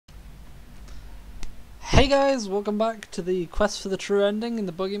Hey guys, welcome back to the quest for the true ending in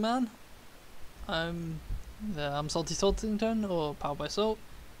the Boogeyman. I'm Salty Saltington, or Powered by Salt.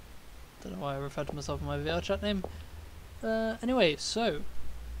 Don't know why I refer to myself in my VR chat name. Anyway, so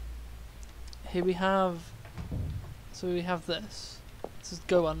here we have. So we have this. This is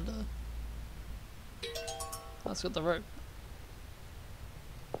go under. That's got the rope.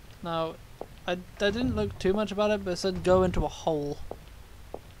 Now, I didn't look too much about it, but it said go into a hole.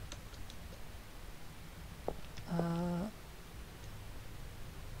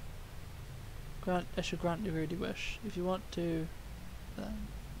 I should grant your greedy wish. If you want to, then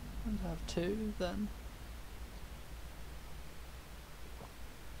and have two, then.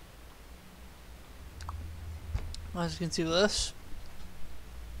 As you can see with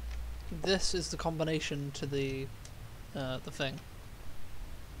this is the combination to the thing.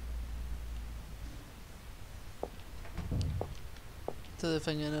 To the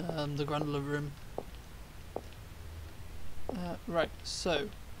thing in the Grundler room. Right, so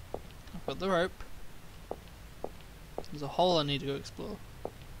I've got the rope. There's a hole I need to go explore.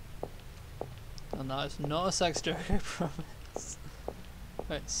 And that is not a sex joke, I promise.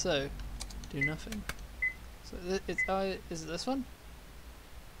 Right, so do nothing. So is it this one?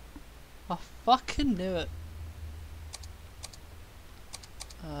 I fucking knew it.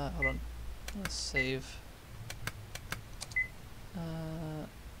 Hold on. Let's save.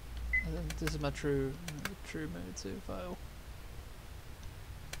 This is my true mode 2 file.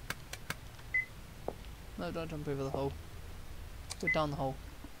 No, don't jump over the hole. Go down the hole.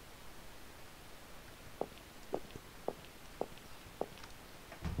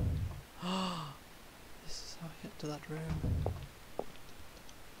 This is how I get to that room.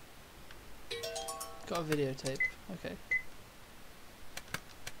 Got a videotape. Okay.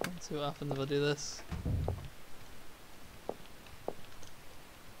 Let's see what happens if I do this.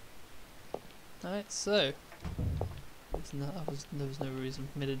 Alright, so there was no reason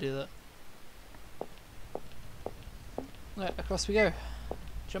for me to do that. Right, across we go.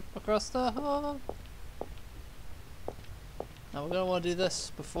 Jump across the hole. Now we're gonna want to do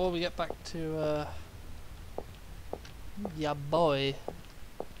this before we get back to yeah boy.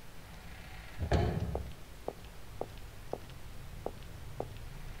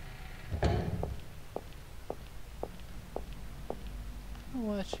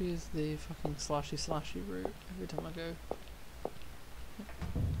 Why I choose the fucking slashy route every time I go?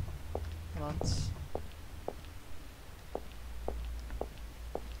 Lance.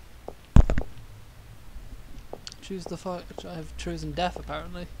 Choose the fight, which I have chosen death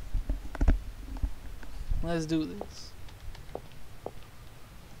apparently. Let's do this.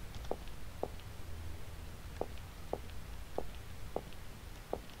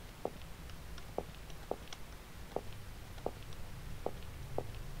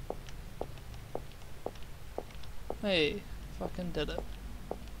 Hey, fucking did it.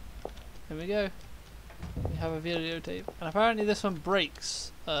 Here we go. We have a videotape, and apparently this one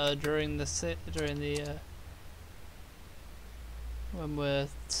breaks during the when we're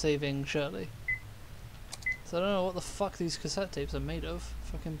saving Shirley. So I don't know what the fuck these cassette tapes are made of.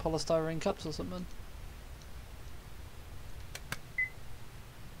 Fucking polystyrene cups or something.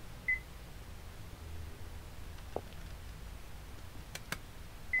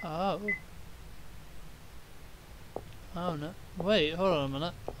 Oh. Oh no. Wait, hold on a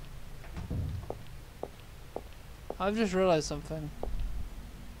minute. I've just realised something.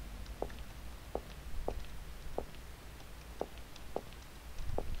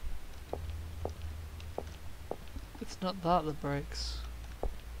 It's not that breaks.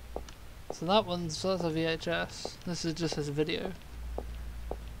 So that's a VHS. This is just as a video.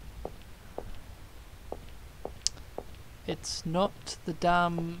 It's not the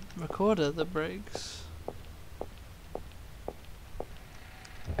damn recorder that breaks.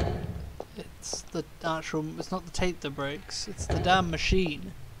 It's the actual. It's not the tape that breaks. It's the damn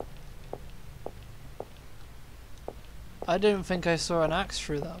machine. I don't think I saw an axe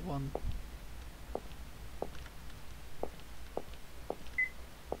through that one.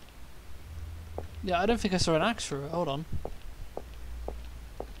 Yeah, I don't think I saw an axe through it. Hold on.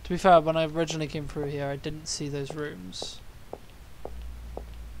 To be fair, when I originally came through here, I didn't see those rooms.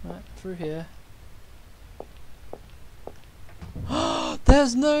 Right, through here.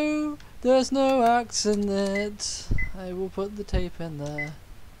 There's no axe in it. I will put the tape in there.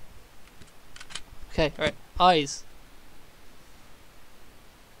 Okay, right. Eyes.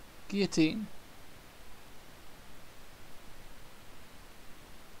 Guillotine.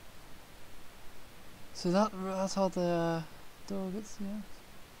 So that's how the door gets the axe.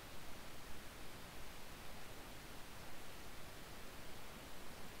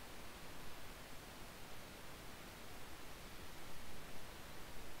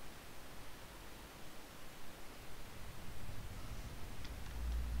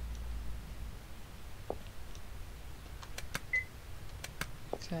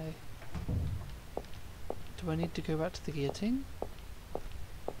 Okay. Do I need to go back to the guillotine?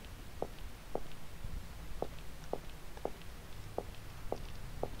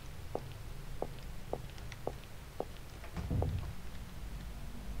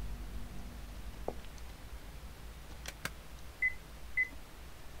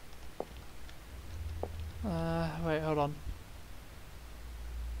 Wait, hold on.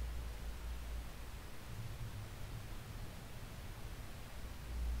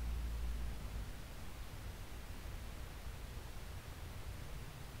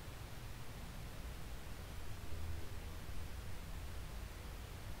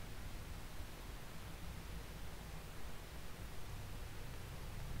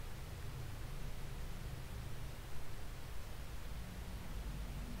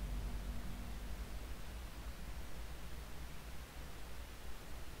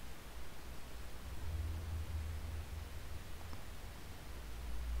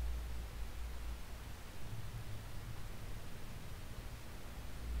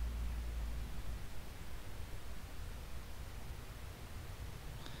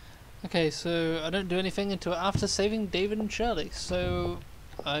 Okay, so I don't do anything until after saving David and Shirley, so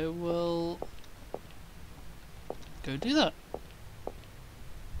I will go do that.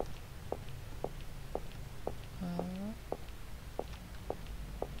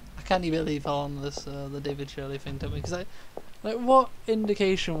 I can't even believe how long this the David Shirley thing took me, because like, what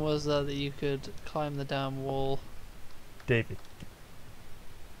indication was there that you could climb the damn wall? David.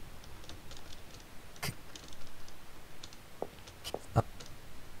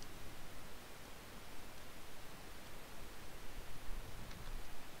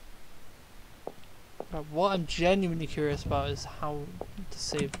 What I'm genuinely curious about is how to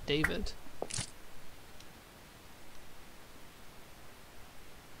save David.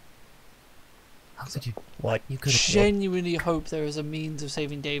 How could you? What? You could Genuinely hope there is a means of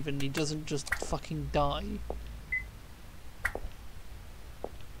saving David and he doesn't just fucking die.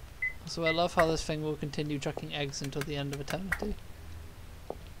 So I love how this thing will continue chucking eggs until the end of eternity.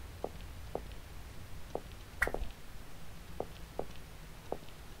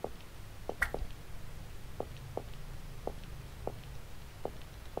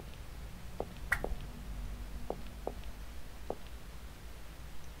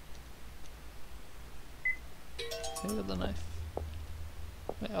 Okay, with the knife.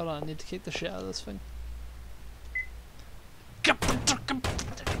 Wait, hold on, I need to kick the shit out of this thing. Do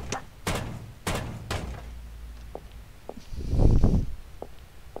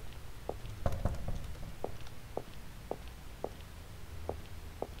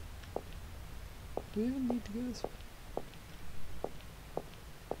we even need to go this way?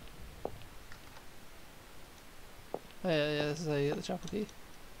 Oh yeah, this is how you get the chapel key.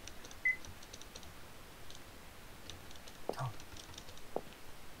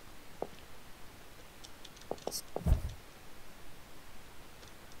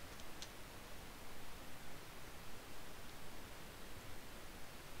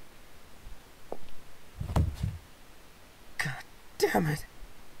 Damn it!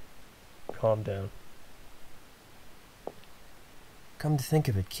 Calm down. Come to think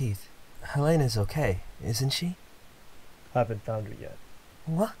of it, Keith, Helena's okay, isn't she? Haven't found her yet.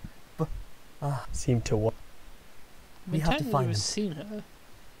 What? But Seem to what? I We mean, have to technically find we've them. seen her.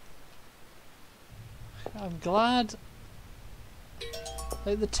 I'm glad.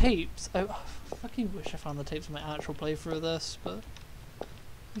 Like the tapes, I fucking wish I found the tapes of my actual playthrough of this, but it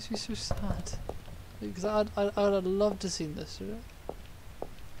makes me so sad. Because I'd have loved to have seen this.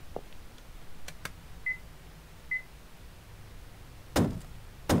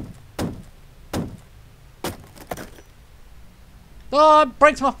 Oh, it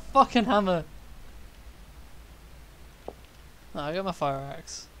breaks my fucking hammer! Oh, I got my fire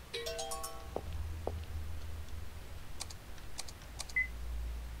axe.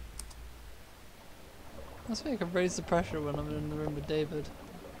 I think I can raise the pressure when I'm in the room with David.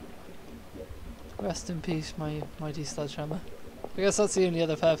 Rest in peace, my mighty sledgehammer. I guess that's the only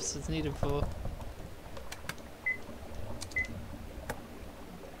other purpose it's needed for.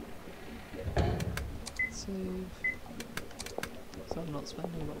 Save. So I'm not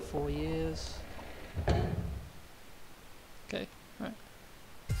spending about 4 years. Okay, right.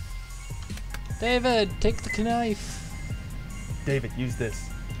 David, take the knife! David, use this.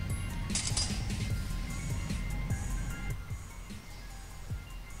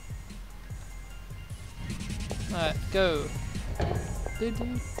 Alright, go. Oh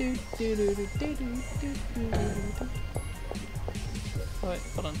wait,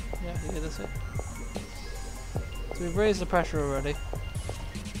 hold on. Yeah, you get this way. So we've raised the pressure already.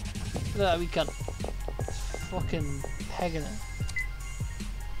 Look at that, we can fucking pegging it.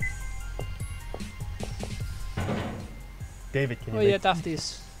 David, can you Oh make yeah,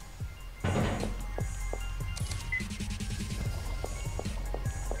 Dafties.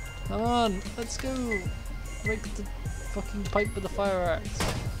 Come on, let's go. Break the fucking pipe with the fire axe.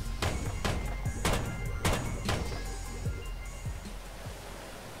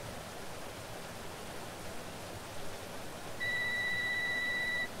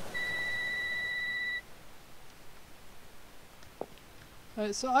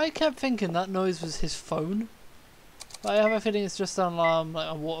 Right, so I kept thinking that noise was his phone. But I have a feeling it's just an alarm, like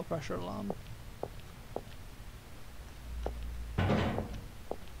a water pressure alarm.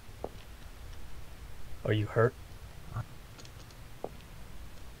 Are you hurt?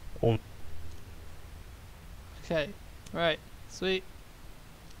 Oh, Okay, right, sweet.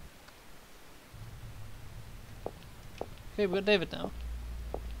 Okay, we've got David now.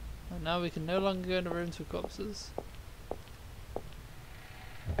 And now we can no longer go into rooms with corpses.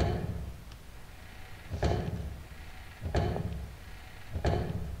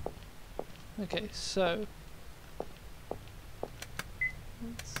 Okay, so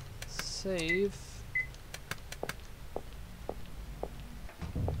let's save.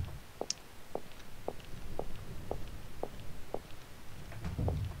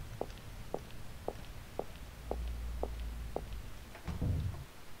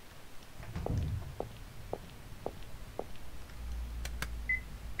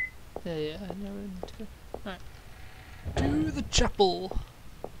 Yeah, I know where I need to go. Alright. To the chapel!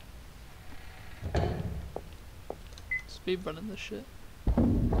 Speed running this shit.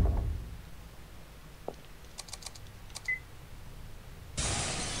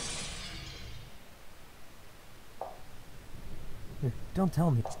 Don't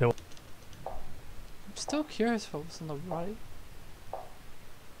tell me. no. I'm still curious what was on the right.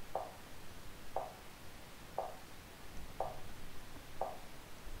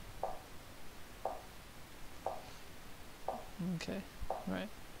 Okay, right.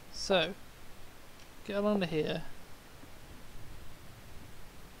 So, get along to here.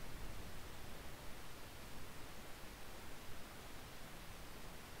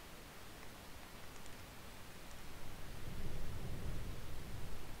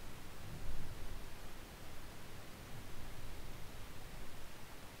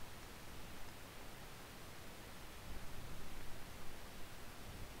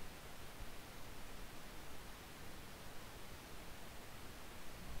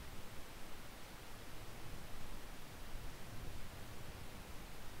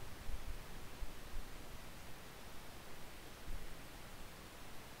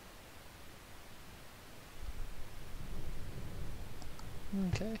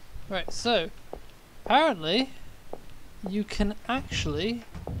 Okay, right, so apparently you can actually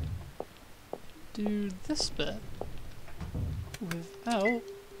do this bit without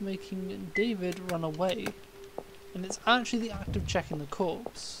making David run away, and it's actually the act of checking the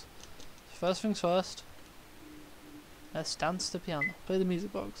corpse. First things first, let's dance to the piano, play the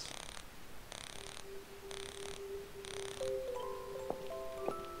music box.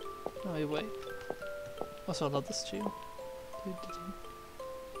 Oh wait, also I love this tune.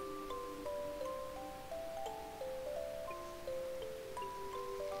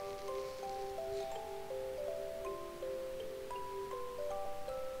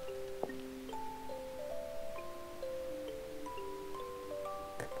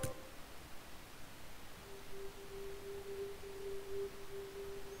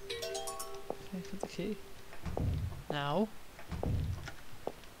 Okay, put the key. Now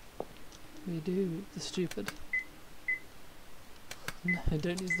we do the stupid. No,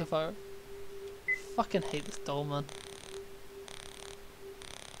 don't use the fire. Fucking hate this doll, man.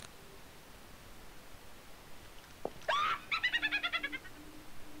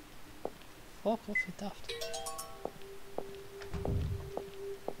 Fuck off, you daft.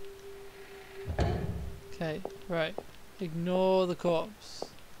 Okay, right. Ignore the corpse.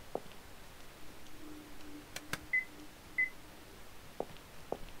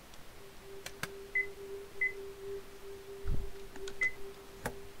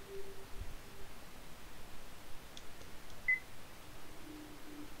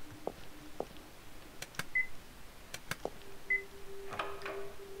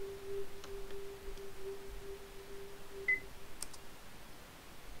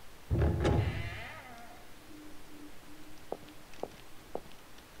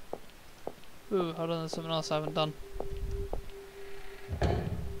 Ooh, hold on, there's something else I haven't done.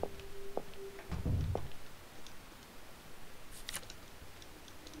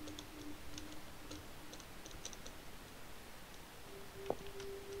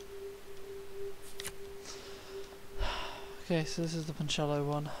 Okay, so this is the Puncello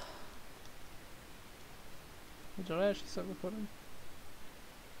one. Did I actually start recording?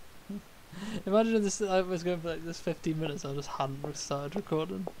 Imagine if this I was going for like this 15 minutes, I just hadn't started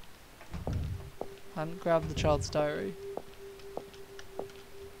recording. Hadn't grabbed the child's diary.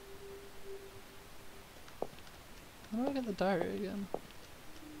 How do I get the diary again?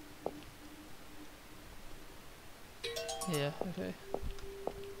 Yeah, okay.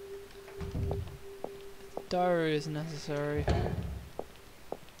 Diary is necessary.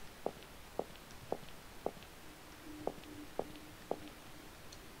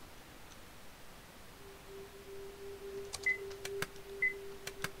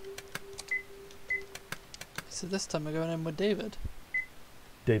 So this time we're going in with David.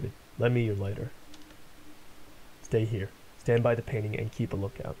 David, lend me your lighter. Stay here. Stand by the painting and keep a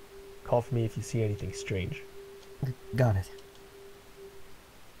lookout. Call for me if you see anything strange. Got it.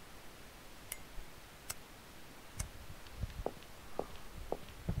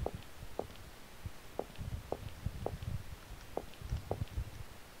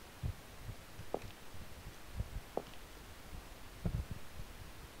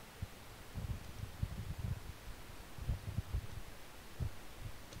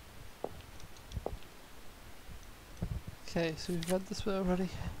 Okay, so we've read this bit already.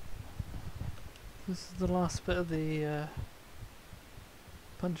 This is the last bit of the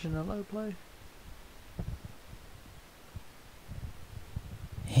punch in a low play.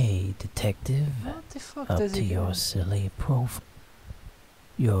 Hey, detective. What the fuck Up does to he your do? silly profile.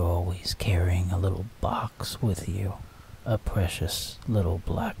 You're always carrying a little box with you. A precious little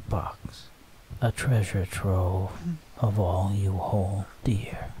black box. A treasure trove of all you hold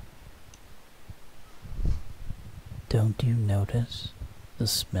dear. Don't you notice the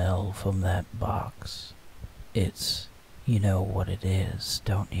smell from that box? You know what it is,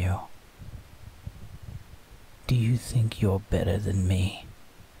 don't you? Do you think you're better than me?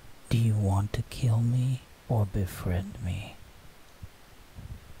 Do you want to kill me or befriend me?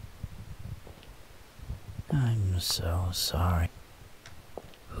 I'm so sorry.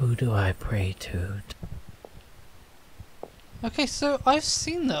 Who do I pray to? Okay, so I've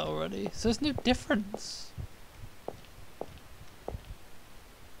seen that already, so there's no difference.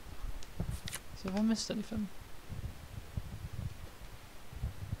 So have I missed anything?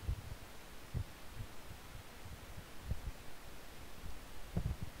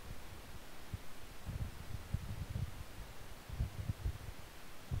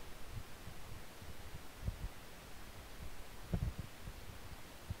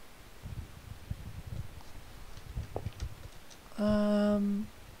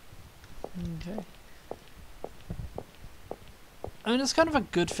 Okay. I mean, it's kind of a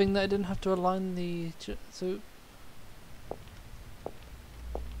good thing that I didn't have to align the... So...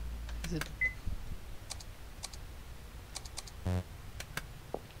 Is it...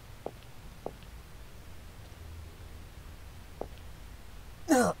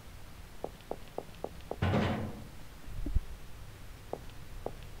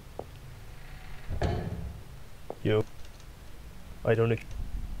 Yo. I don't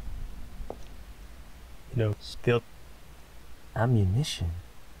know. Ammunition?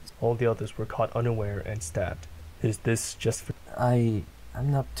 All the others were caught unaware and stabbed. Is this just for... I'm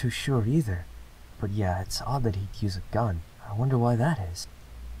not too sure either. But yeah, it's odd that he'd use a gun. I wonder why that is.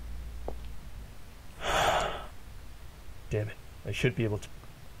 Damn it. I should be able to...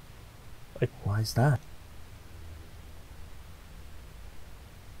 Why's that?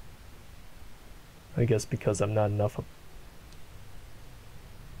 I guess because I'm not enough of...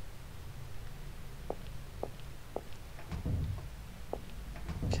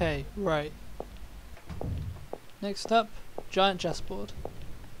 Okay, right. Next up, giant chessboard.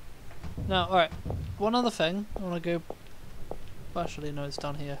 Now, alright, one other thing, I want to go... Well, actually, no, it's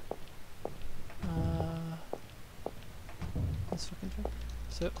down here. This fucking thing.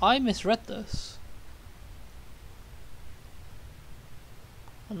 So, I misread this.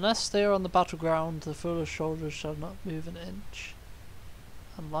 Unless they are on the battleground, the foolish soldiers shall not move an inch.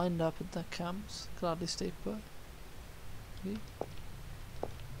 And lined up at their camps, gladly stay put. Okay.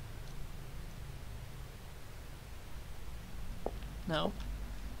 No.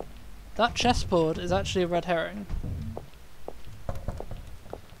 That chessboard is actually a red herring.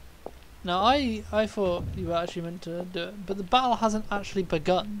 Now I thought you were actually meant to do it, but the battle hasn't actually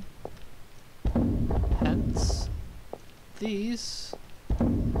begun. Hence, these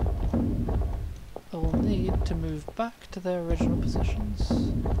will need to move back to their original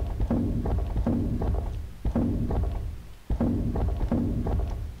positions.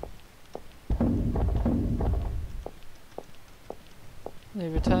 They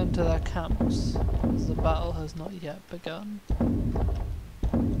return to their camps, as the battle has not yet begun.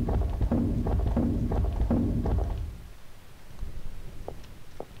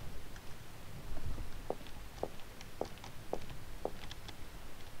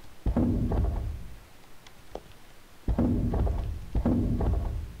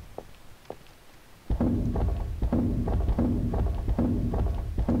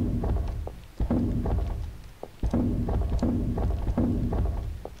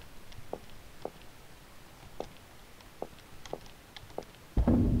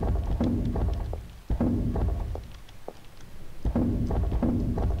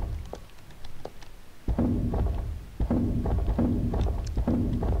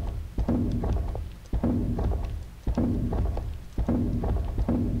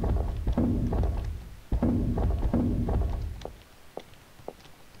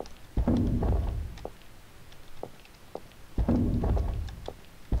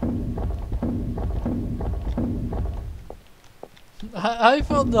 I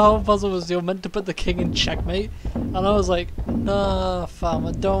thought the whole puzzle was you're meant to put the king in checkmate, and I was like, nah, fam,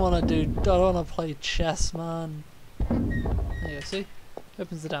 I don't want to play chess, man. There you go, see?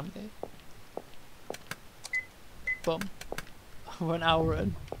 Opens the damn gate. Boom. We're an hour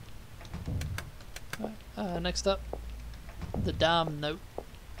in. Right, next up, the damn note.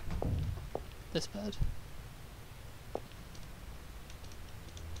 This bed.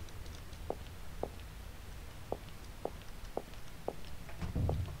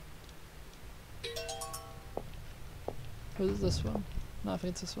 Or is it this one? No, I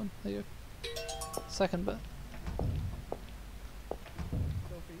think it's this one. There you go. Second bit.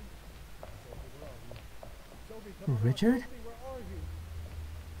 Richard? Where are you?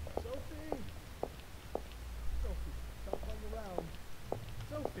 Sophie! Sophie, stop playing around.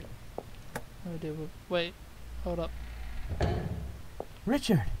 Sophie! Oh dear, wait, hold up.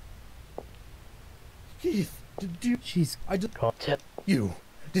 Richard! Keith, did you? She's... I just... Tip. You.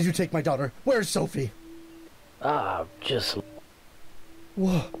 Did you take my daughter? Where's Sophie? Just...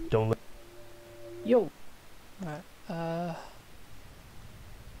 Whoa. Don't let. Yo. Right,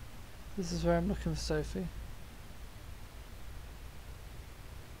 this is where I'm looking for Sophie.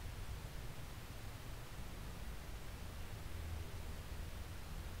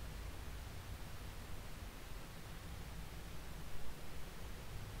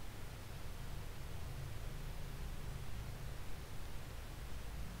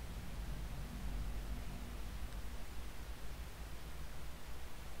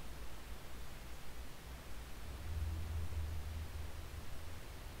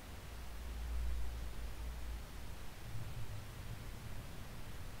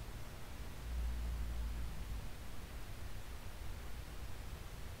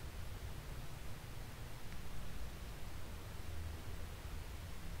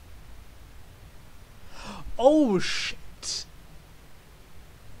 Oh shit!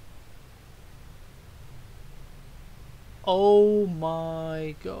 Oh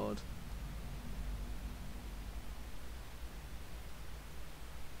my god.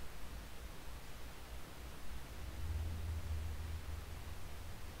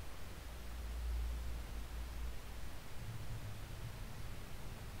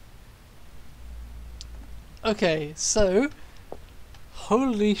 Okay, so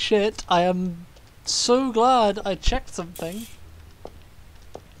holy shit, I am so glad I checked something.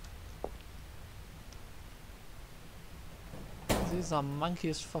 These are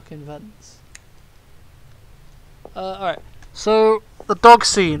mankiest fucking vents. Alright, so the dog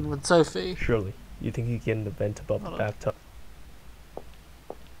scene with Sophie. Surely, you think you can get in the vent above the Hold on. bathtub?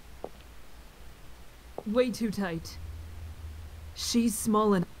 Way too tight. She's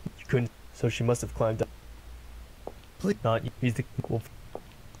small and You couldn't, so she must have climbed up. Please. Not you. He's the wolf.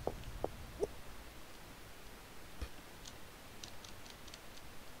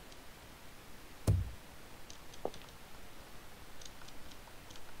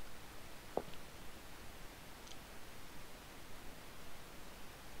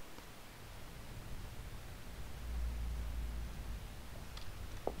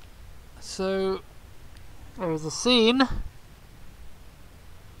 So there was a scene.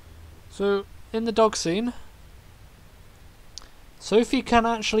 So in the dog scene, Sophie can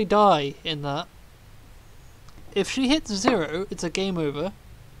actually die in that. If she hits 0, it's a game over.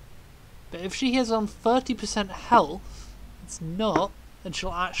 But if she hits on 30% health, it's not, and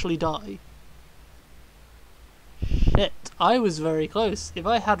she'll actually die. Shit, I was very close. If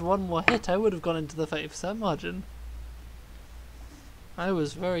I had one more hit, I would have gone into the 30% margin. I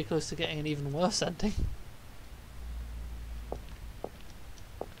was very close to getting an even worse ending.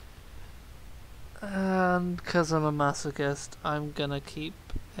 And because I'm a masochist, I'm gonna keep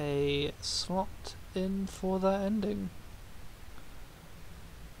a slot in for that ending.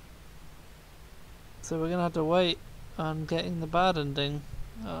 So we're gonna have to wait on getting the bad ending,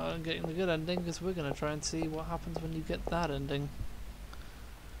 getting the good ending, because we're gonna try and see what happens when you get that ending.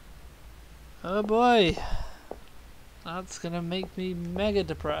 Oh boy! That's gonna make me mega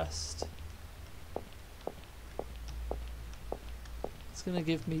depressed. It's gonna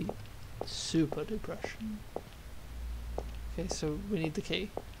give me super depression. Okay, so we need the key.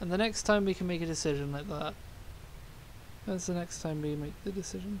 And the next time we can make a decision like that, That's the next time we make the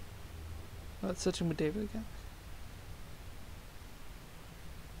decision. Let's searching with David again.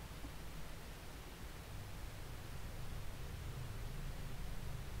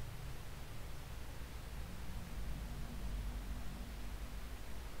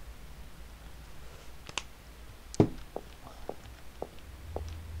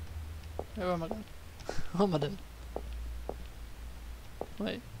 Hey, where am I going? What am I doing?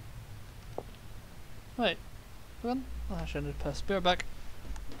 Wait. Wait. Hold on. Oh, I should have pressed. Be right back.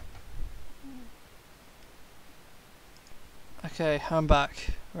 Okay, I'm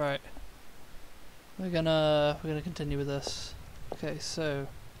back. Right. We're gonna continue with this. Okay, so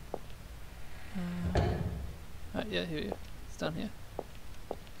right, yeah, here we go. It's down here.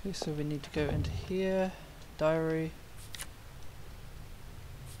 Okay, so we need to go into here. Diary.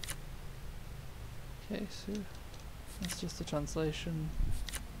 Okay, so that's just the translation.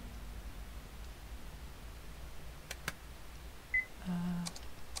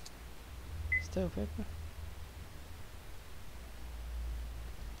 Stale paper.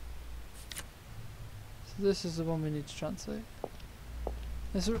 So this is the one we need to translate.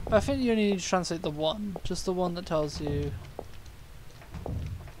 I think you only need to translate the one, just the one that tells you.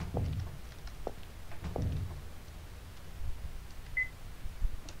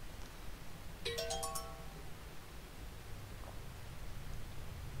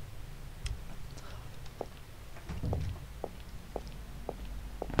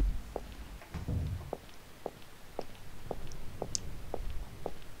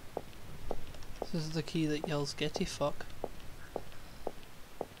 This is the key that yells "Getty fuck."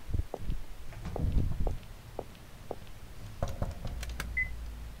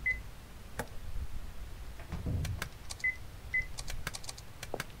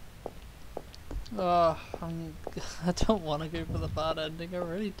 I don't want to go for the bad ending, I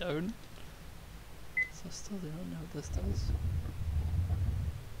really don't. So I still do not know what this does.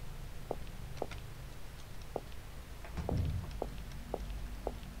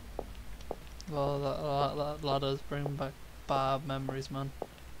 Well, that ladder's bringing back bad memories, man.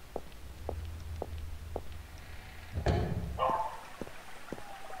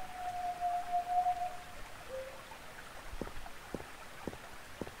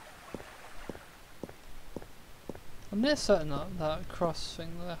 I'm near certain that that cross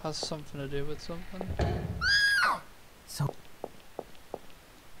thing there has something to do with something. So,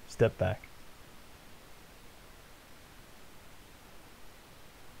 Step back.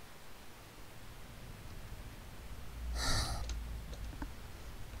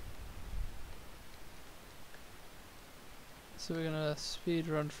 So we're gonna speed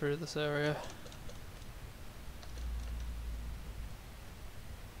run through this area.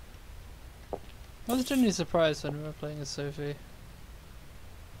 I was genuinely surprised when we were playing as Sophie.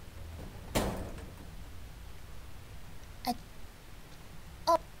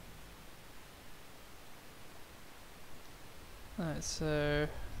 Alright, so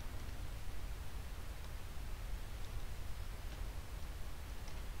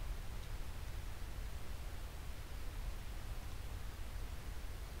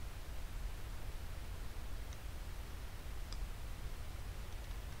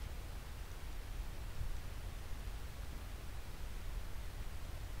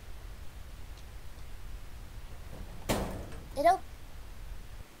It'll.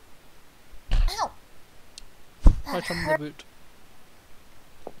 Ow! right on the boot.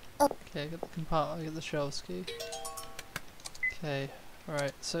 Okay, I get the compartment, I get the shelves key. Okay,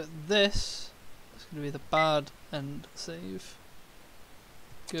 alright, so this is going to be the bad end save.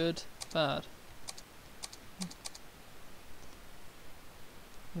 Good, bad.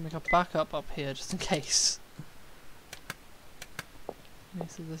 I'm going to make a backup up here just in case. Okay,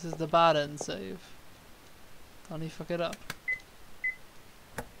 so this is the bad end save. Don't you fuck it up.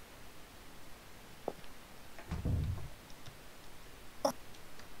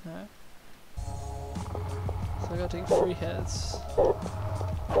 Alright. So I gotta take 3 hits.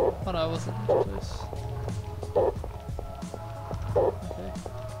 Oh no, I wasn't close. Okay.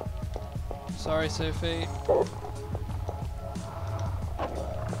 Sorry, Sophie.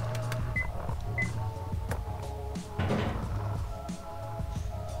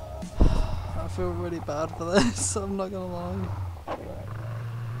 I feel really bad for this, I'm not gonna lie.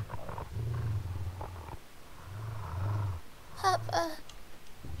 Papa.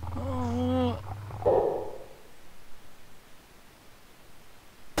 Oh.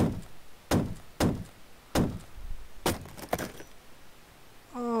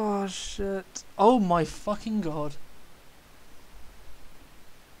 Oh shit. Oh my fucking god.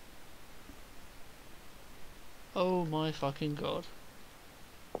 Oh my fucking god.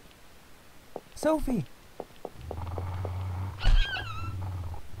 Sophie!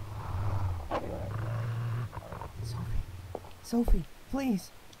 Sophie, please.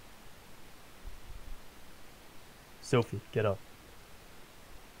 Sophie, get up.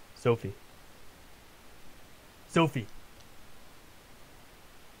 Sophie. Sophie!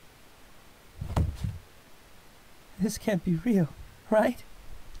 This can't be real, right?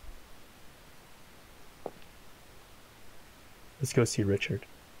 Let's go see Richard.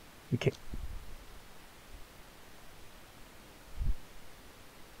 We can't.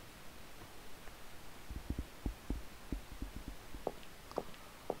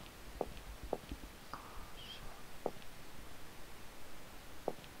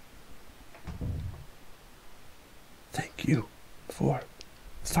 Thank you for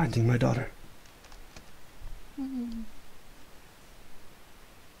finding my daughter.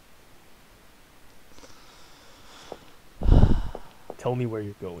 Tell me where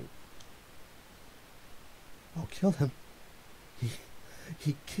you're going. I'll kill him.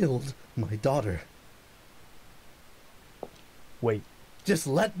 He killed my daughter. Wait, Just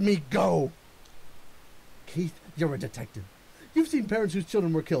let me go! Keith, you're a detective. You've seen parents whose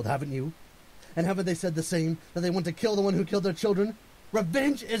children were killed, haven't you? And haven't they said the same, that they want to kill the one who killed their children?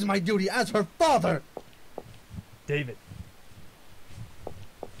 Revenge is my duty as her father! David.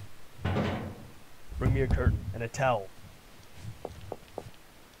 Bring me a curtain and a towel.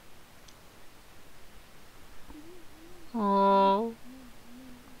 Oh.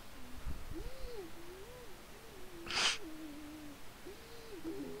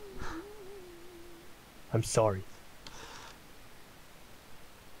 I'm sorry.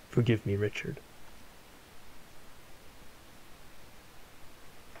 Forgive me, Richard.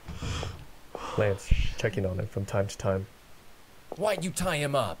 Lance, checking on him from time to time. Why'd you tie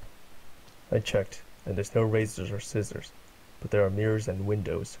him up? I checked, and there's no razors or scissors, but there are mirrors and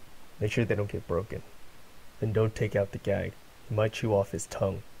windows. Make sure they don't get broken. Then don't take out the gag. He might chew off his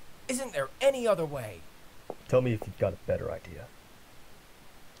tongue. Isn't there any other way? Tell me if you've got a better idea.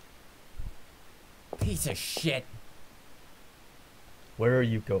 Piece of shit. Where are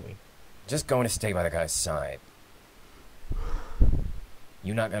you going? Just going to stay by the guy's side.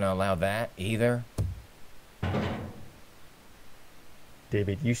 You not gonna allow that either?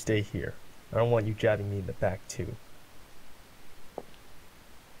 David, you stay here. I don't want you jabbing me in the back, too.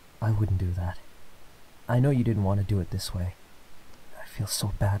 I wouldn't do that. I know you didn't want to do it this way. I feel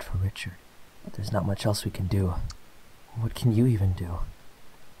so bad for Richard, but there's not much else we can do. What can you even do?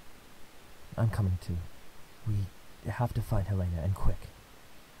 I'm coming too. We have to find Helena, and quick.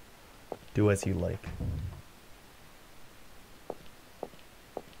 Do as you like.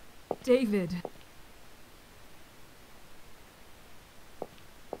 David.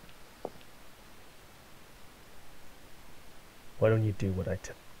 Why don't you do what I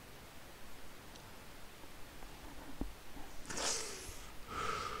tell?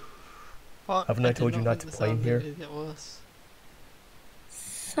 Fuck, Haven't I did told you not think to this play in album here? could get worse.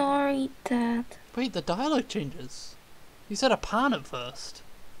 Sorry, Dad. Wait, the dialogue changes. You said a pan at first.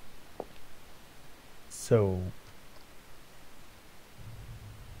 So,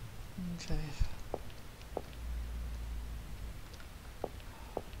 Okay.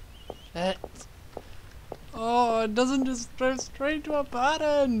 Shit. Oh, it doesn't just go straight to a bad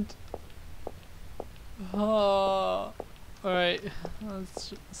end. Oh. Alright.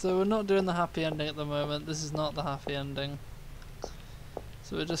 So we're not doing the happy ending at the moment. This is not the happy ending.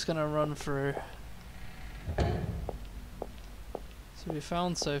 So we're just gonna run through. So we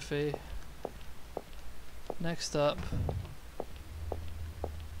found Sophie. Next up.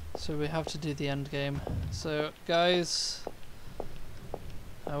 So we have to do the end game. So guys,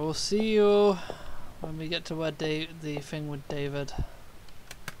 I will see you when we get to where the thing with David.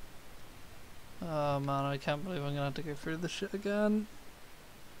 Oh man, I can't believe I'm gonna have to go through this shit again.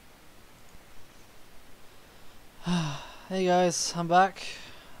 Hey guys, I'm back,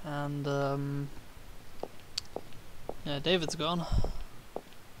 and yeah, David's gone.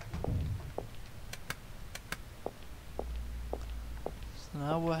 So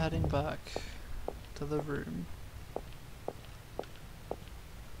now we're heading back to the room.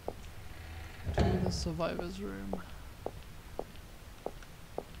 To the survivor's room.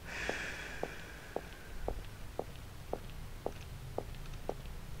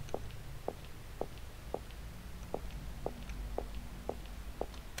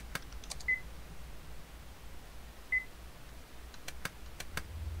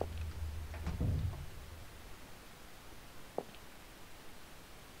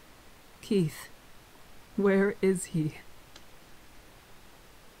 Keith. Where is he?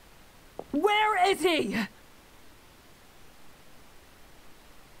 Where is he?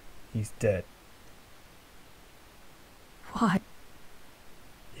 he's dead. Why?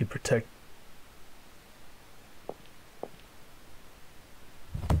 He protect.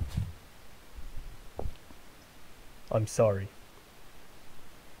 I'm sorry.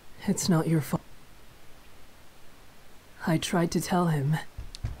 It's not your fault. I tried to tell him.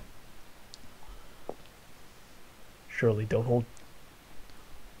 Shirley, don't hold.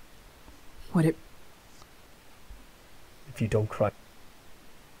 What it... If you don't cry.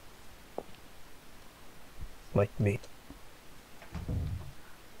 Like me.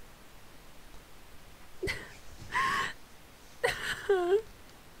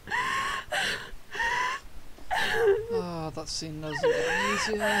 Oh, that scene doesn't get any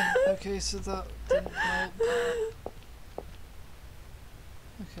easier. Okay, so that didn't help.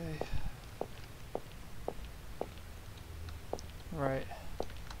 Okay. Right.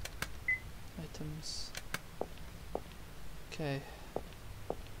 Items. Okay.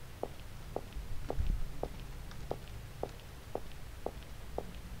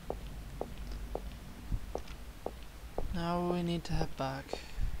 Now we need to head back.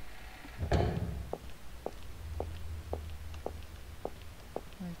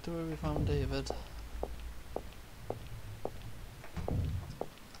 Like to where we found David.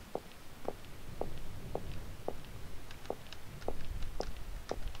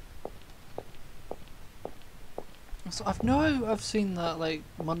 So I've seen that like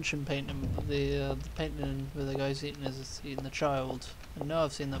Munchkin painting, the painting where the guy's eating the child. I know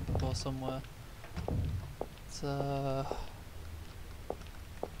I've seen that before somewhere. So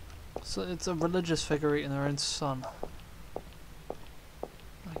it's a religious figure eating their own son.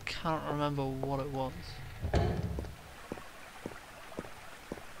 I can't remember what it was.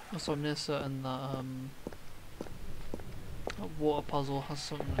 Also, I'm near certain that that water puzzle has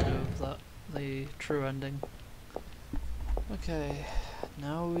something to do with that, the true ending. Okay,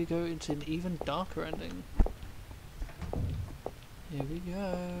 now we go into an even darker ending. Here we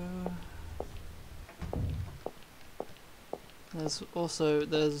go.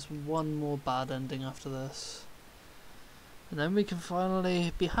 There's one more bad ending after this. And then we can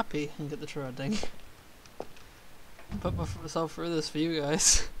finally be happy and get the true ending. Put myself through this for you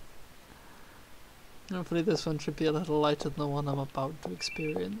guys. Hopefully this one should be a little lighter than the one I'm about to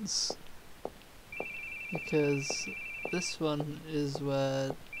experience. Because this one is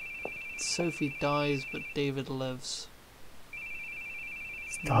where Sophie dies but David lives.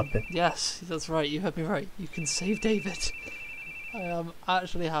 Stop it. Yes, that's right, you heard me right. You can save David. I am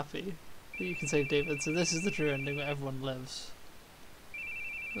actually happy that you can save David. So this is the true ending where everyone lives.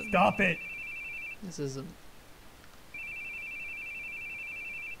 But Stop it! this isn't.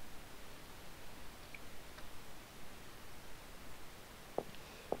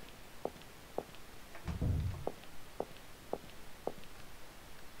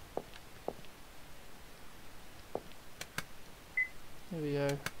 Here we go.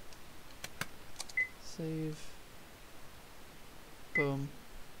 Save. Boom.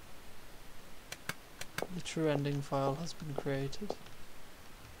 The true ending file has been created.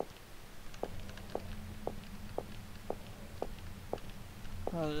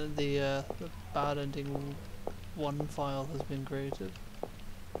 The bad ending 1 file has been created.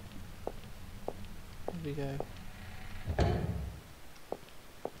 Here we go.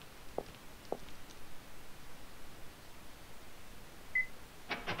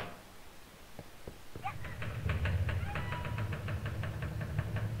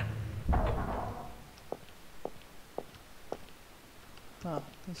 Ah,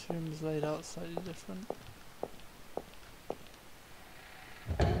 this room is laid out slightly different.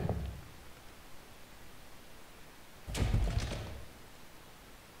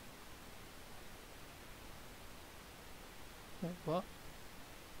 Wait, what?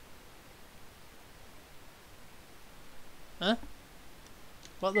 Huh?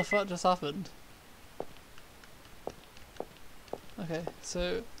 What the fuck just happened? Okay,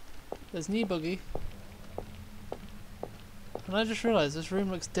 so there's knee Boogie. And I just realised this room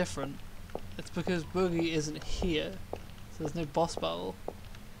looks different. It's because Boogie isn't here. So there's no boss battle.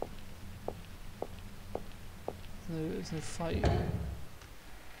 There's no fight.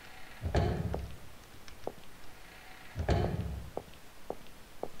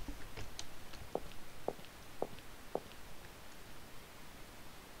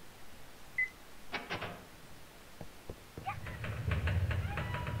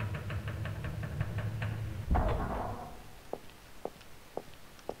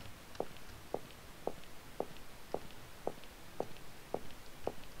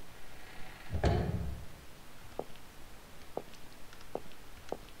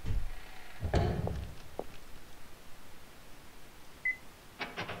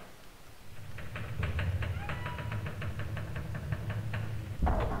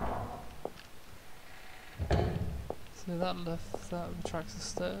 So that retracts the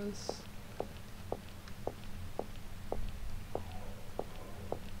stairs.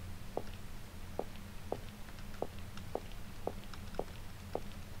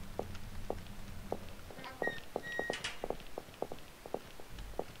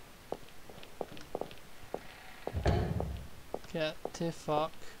 Get to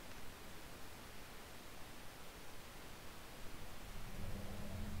fuck.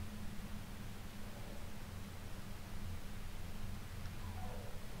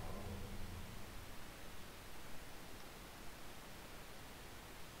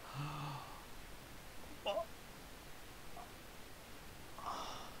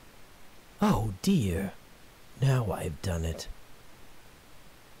 Oh dear. Now I've done it.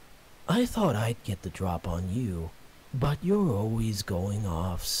 I thought I'd get the drop on you, but you're always going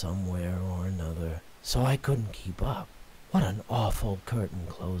off somewhere or another, so I couldn't keep up. What an awful curtain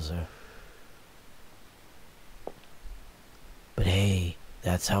closer. But hey,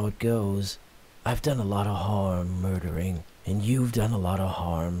 that's how it goes. I've done a lot of harm murdering, and you've done a lot of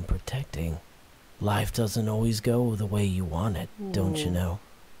harm protecting. Life doesn't always go the way you want it, don't you know?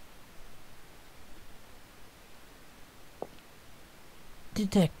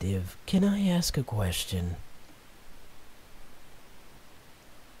 Detective, can I ask a question?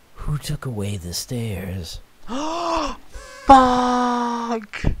 Who took away the stairs? Fuck!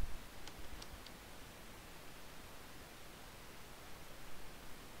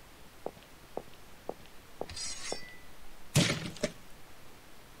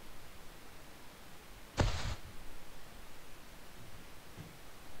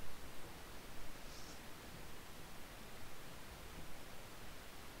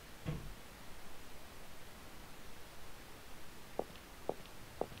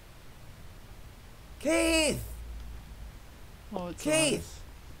 Keith! Oh, it's Keith!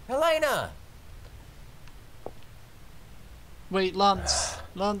 Helena! Wait, Lance.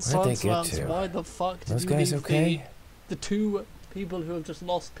 Lance, Where'd they Lance, get Lance. to? Why the fuck did Those you guys leave okay? the two people who have just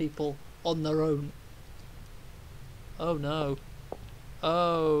lost people on their own? Oh no.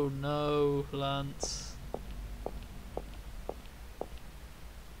 Oh no, Lance.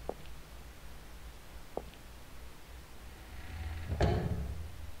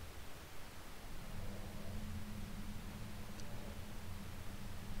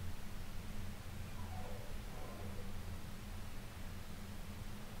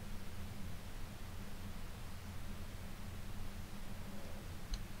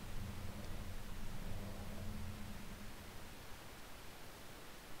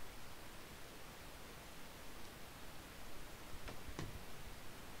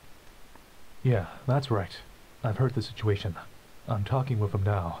 Yeah, that's right. I've heard the situation. I'm talking with him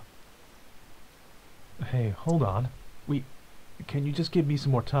now. Hey, hold on. Can you just give me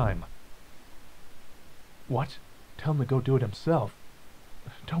some more time? What? Tell him to go do it himself.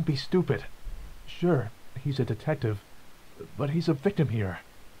 Don't be stupid. Sure, he's a detective, but he's a victim here.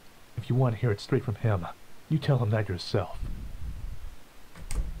 If you want to hear it straight from him, you tell him that yourself.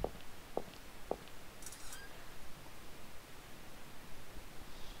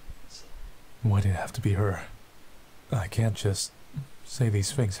 Why did it have to be her? I can't just say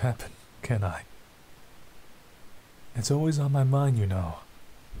these things happen, can I? It's always on my mind, you know.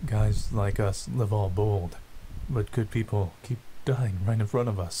 Guys like us live all bold, but good people keep dying right in front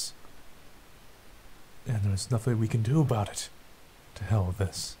of us. And there's nothing we can do about it. To hell with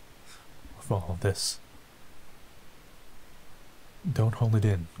this. With all of this. Don't hold it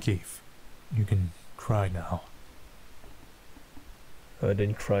in, Keith. You can cry now. I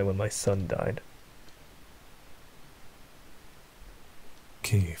didn't cry when my son died.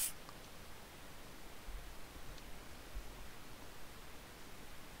 Keith.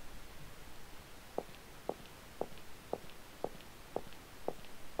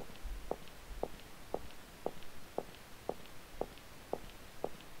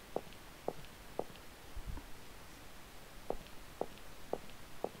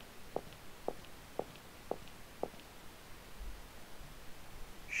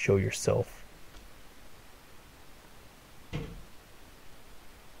 Show yourself.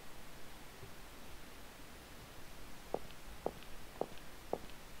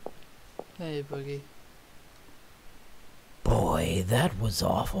 Hey, Boogie. Boy, that was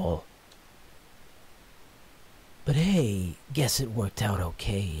awful. But hey, guess it worked out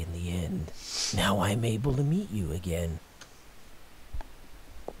okay in the end. Now I'm able to meet you again.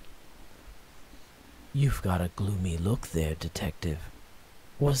 You've got a gloomy look there, Detective.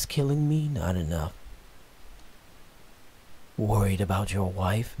 Was killing me not enough? Worried about your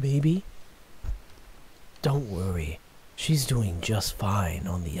wife, maybe? Don't worry. She's doing just fine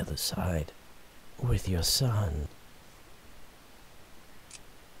on the other side. With your son.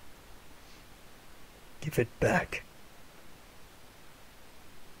 Give it back.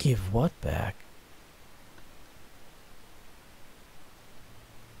 Give what back?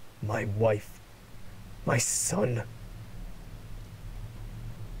 My wife. My son.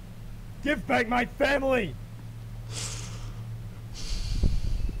 Give back my family!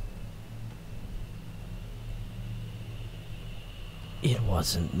 It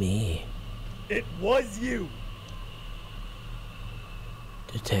wasn't me. It was you!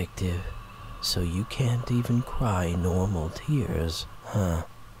 Detective, so you can't even cry normal tears, huh?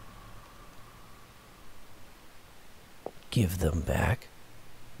 Give them back?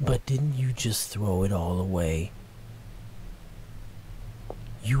 But didn't you just throw it all away?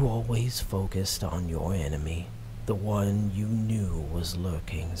 You always focused on your enemy, the one you knew was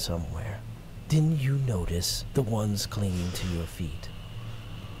lurking somewhere. Didn't you notice the ones clinging to your feet?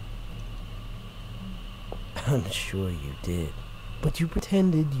 I'm sure you did, but you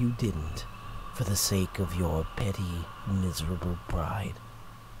pretended you didn't, for the sake of your petty, miserable pride.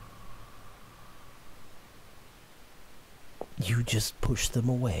 You just pushed them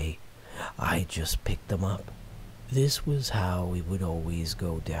away. I just picked them up. This was how it would always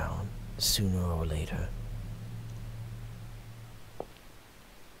go down, sooner or later.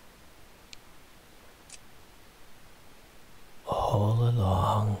 All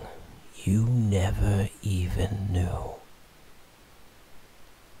along, you never even knew.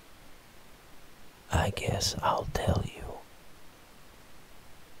 I guess I'll tell you.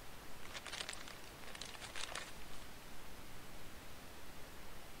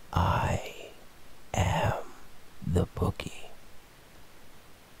 I am the Boogie.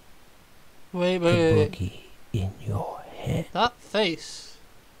 Wait, The wait, wait. Boogie in your head. That face.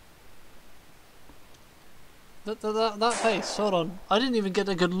 That face. Hold on. I didn't even get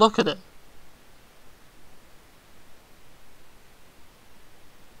a good look at it.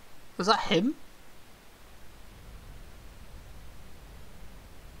 Was that him?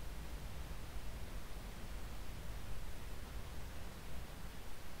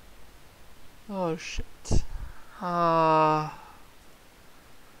 Oh shit. Ay.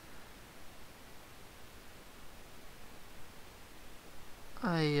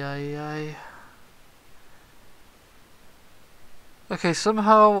 Okay,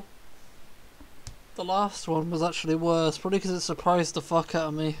 somehow the last one was actually worse, probably because it surprised the fuck out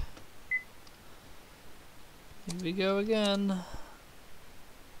of me. Here we go again.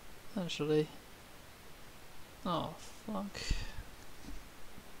 Actually. Oh, fuck.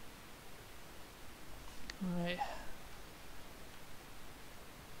 Right. I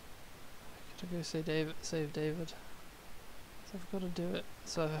gotta go save David. So I've got to do it.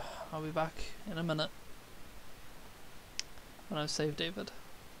 So I'll be back in a minute when I've saved David.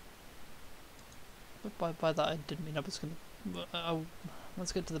 But by that I didn't mean I was gonna.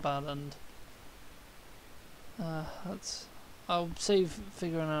 Let's get to the bad end. I'll save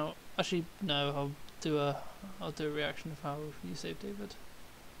figuring out. Actually, no. I'll do a reaction of how you save David.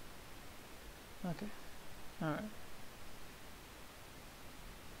 Okay. Alright.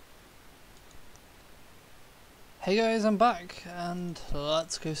 Hey guys, I'm back, and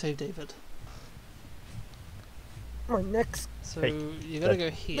let's go save David. My next. So, Hey, you gotta go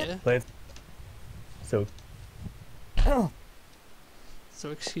here. Lance. So, Oh,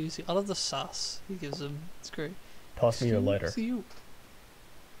 So, excuse you. I love the sass he gives him. It's great. toss me your lighter. Excuse you.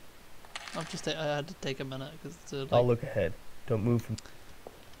 I had to take a minute, because I'll look ahead. Don't move from...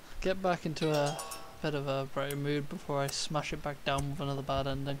 get back into a bit of a brighter mood before I smash it back down with another bad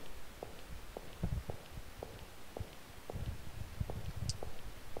ending.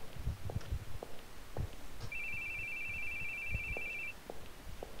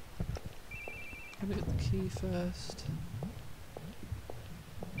 Let me get the key first.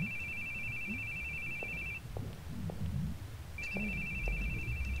 Okay.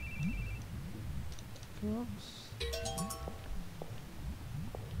 Cross.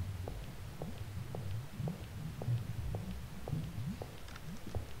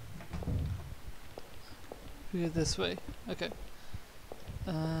 We go this way. Okay.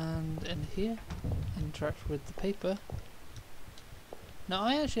 And in here, interact with the paper. Now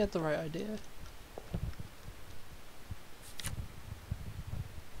I actually had the right idea.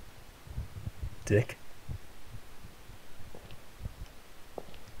 Dick.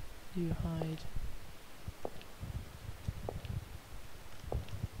 You hide.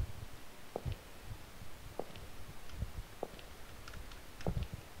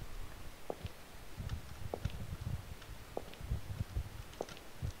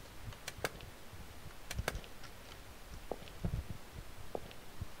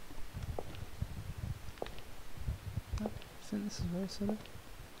 I think this is where I said it.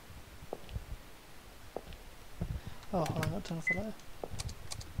 Oh, hold on, I gotta turn off the light.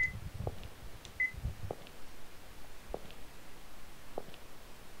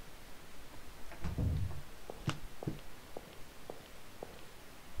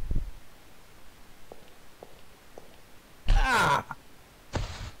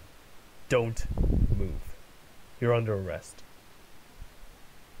 Don't move. You're under arrest.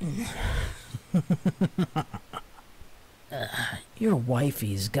 Your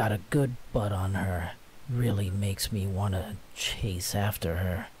wifey's got a good butt on her. Really makes me want to chase after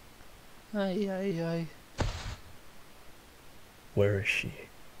her. Aye, aye, aye. Where is she?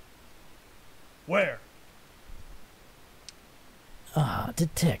 Where? Ah,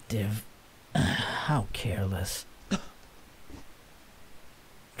 detective. How careless.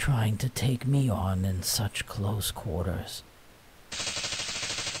 Trying to take me on in such close quarters.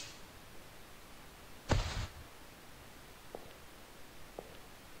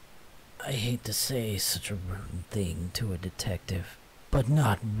 I hate to say such a rude thing to a detective, but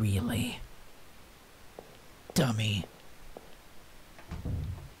not really. Dummy.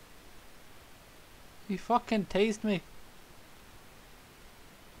 You fucking tased me.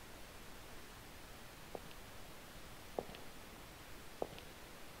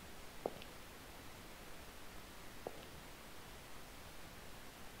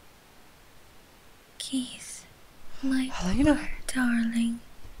 Keith, my Helena. poor darling.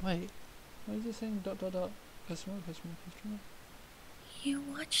 Wait, why is it saying ... Customer. You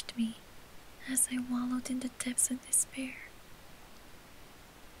watched me as I wallowed in the depths of despair.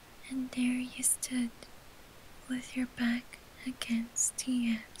 And there you stood, with your back against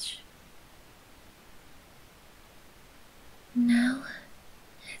the edge. Now,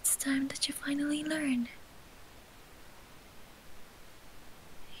 it's time that you finally learn.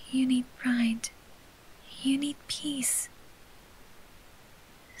 You need pride. You need peace.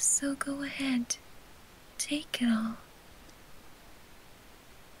 So go ahead. Take it all.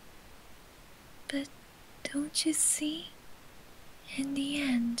 But don't you see? In the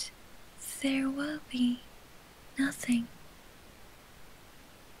end, there will be nothing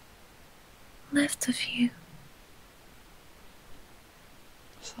left of you.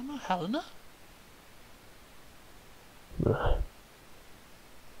 Is that not Helena?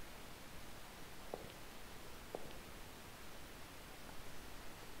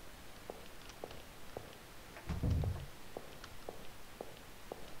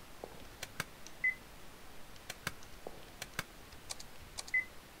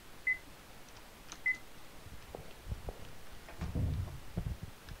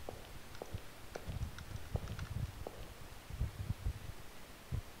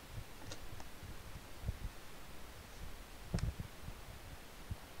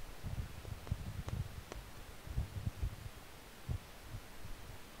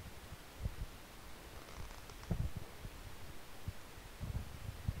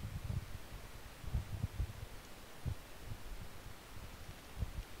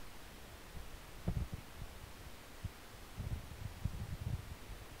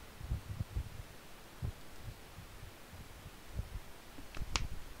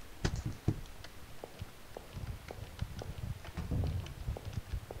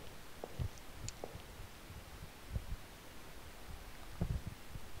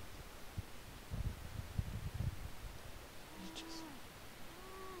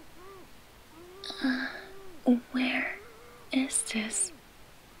 Where is this?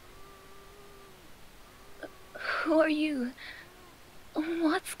 Who are you?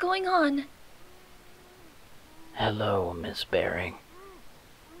 What's going on? Hello, Miss Baring.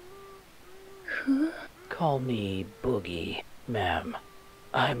 Who? Call me Boogie, ma'am.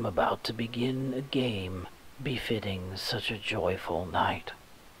 I'm about to begin a game befitting such a joyful night.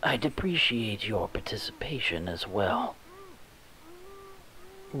 I'd appreciate your participation as well.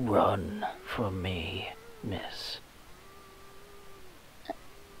 Run from me, miss.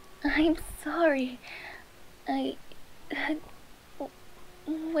 I'm sorry.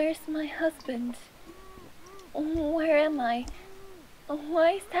 Where's my husband? Where am I?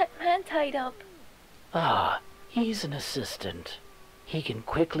 Why is that man tied up? Ah, he's an assistant. He can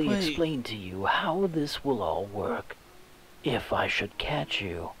quickly Wait. explain to you how this will all work. If I should catch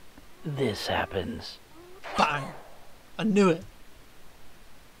you, this happens. Bang! I knew it.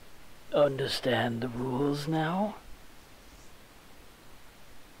 Understand the rules now?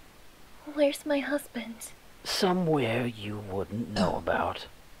 Where's my husband? Somewhere you wouldn't know about.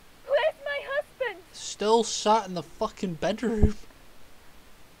 Where's my husband? Still sat in the fucking bedroom.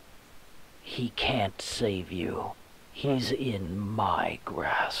 He can't save you. He's in my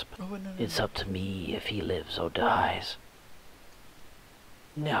grasp. Oh, wait, no. It's up to me if he lives or dies.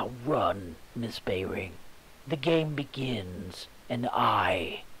 Now run, Miss Baring. The game begins, and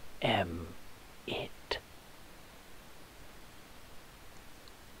I am it.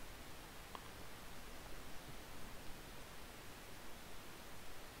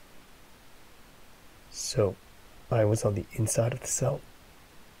 So, I was on the inside of the cell.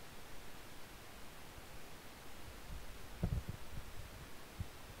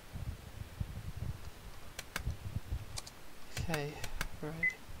 Okay,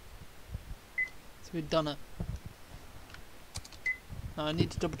 right. So we've done it. Now I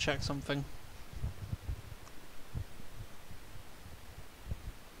need to double check something.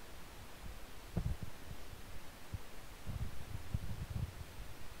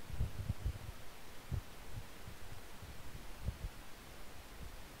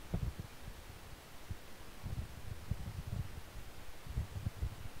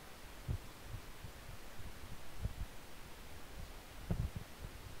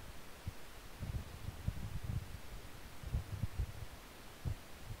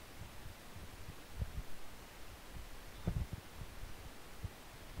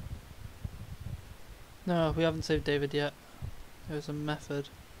 No, we haven't saved David yet. There's a method.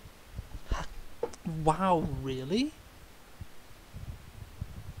 Wow, really?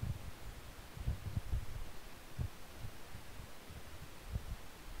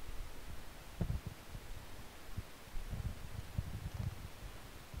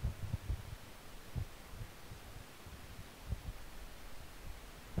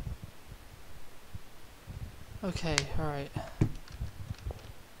 Okay, alright.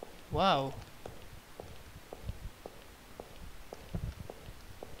 Wow.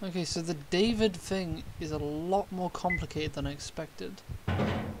 Okay, so the David thing is a lot more complicated than I expected.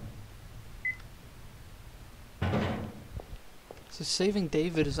 So saving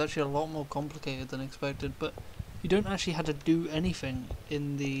David is actually a lot more complicated than expected, but you don't actually have to do anything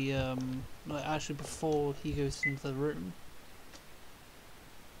in the, like actually before he goes into the room.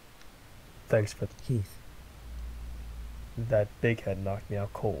 Thanks for Keith. that. Big head knocked me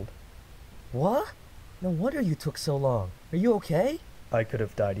out cold. What? No wonder you took so long. Are you okay? I could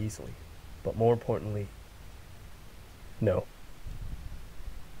have died easily, but more importantly, no.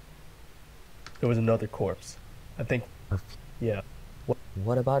 There was another corpse. I think, yeah.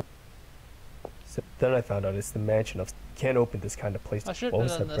 What about... So then I found out it's the mansion of... Can't open this kind of place. I should What have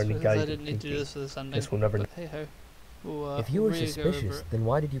was done that this burning because guy I didn't need to do thinking? this for this ending. Guess we'll never But hey ho. We'll, if you were really go over suspicious, it. then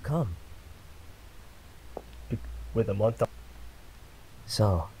why did you come? With a month.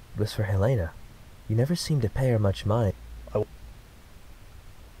 So, it was for Helena. You never seemed to pay her much mind.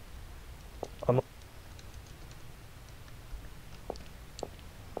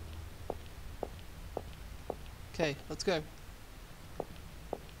 Okay, let's go.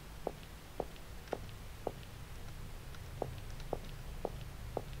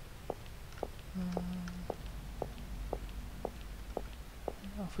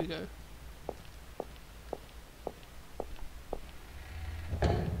 Off we go.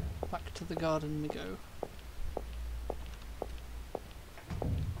 Back to the garden we go.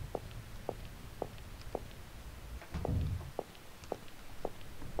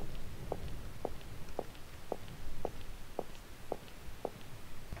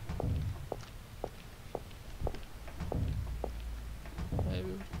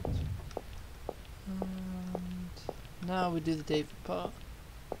 Now we do the David part.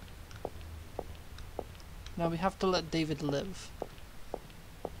 Now we have to let David live.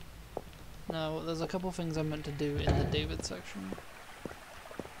 Now there's a couple things I'm meant to do in the David section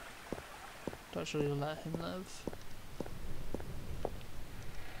to actually let him live.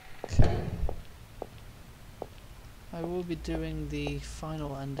 Okay. I will be doing the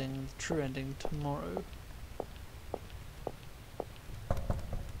final ending, the true ending, tomorrow.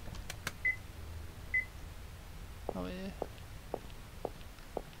 Oh yeah.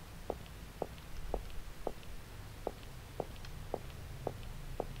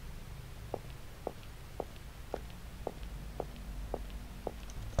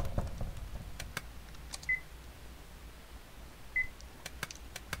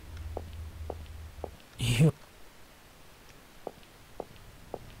 You...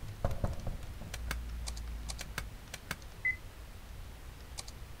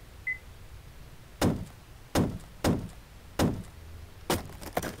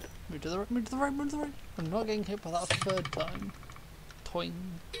 Move to the right, move to the right, move to the right. I'm not getting hit by that a third time. Toing.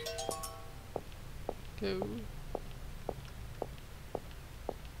 Go.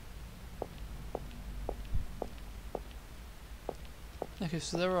 Okay,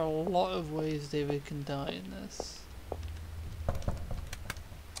 so there are a lot of ways David can die in this.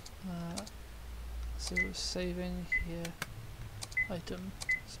 So saving here. Item.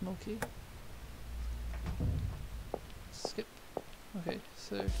 Smoky. Skip. Okay,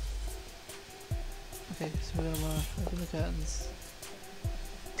 so... Okay, so we're gonna open the curtains.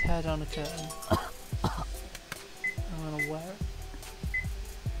 Tear down a curtain. I'm gonna wear it.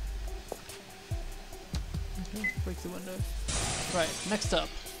 Okay, break the window. Right, next up,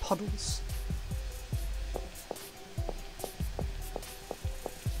 puddles.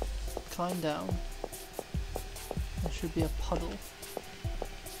 Climb down. There should be a puddle.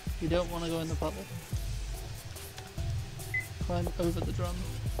 You don't want to go in the puddle. Climb over the drum.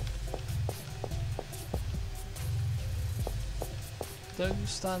 Don't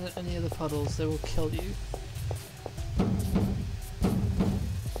stand at any of the puddles, they will kill you.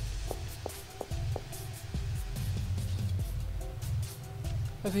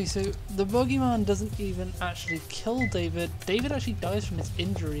 Okay, so the boogeyman doesn't even actually kill David. David actually dies from his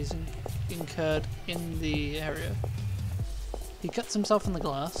injuries incurred in the area. He cuts himself in the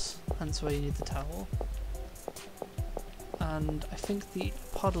glass, hence why you need the towel. And I think the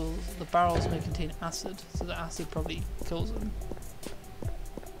puddles, the barrels may contain acid, so the acid probably kills him.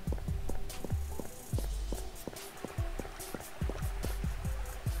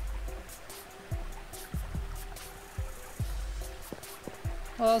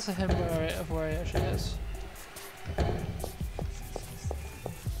 Well, that's a hint of where he actually is.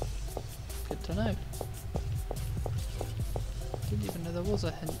 Good to know. Didn't even know there was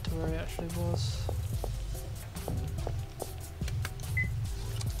a hint to where he actually was.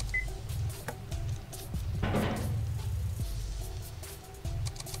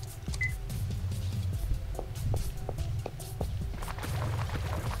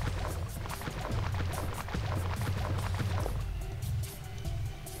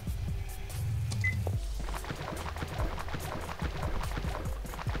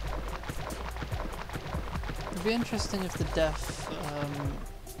 It'd be interesting if the death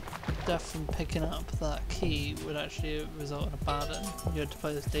from picking up that key would actually result in a bad end. You had to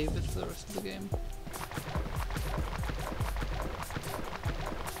play as David for the rest of the game.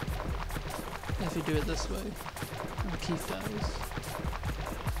 If you do it this way, and Keith dies.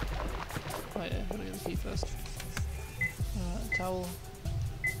 Oh yeah, gotta get the key first. Towel.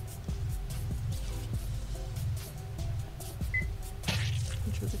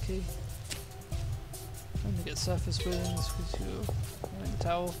 Which was the key? And you get surface wounds because you're wearing the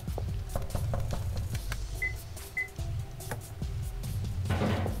towel.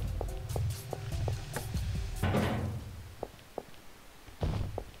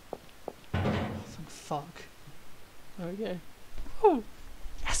 Oh, thank fuck. There we go. Woo!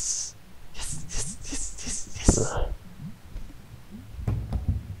 Yes! Yes, yes, yes, yes, yes!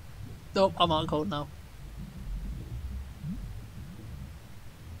 Nope, I'm out cold now.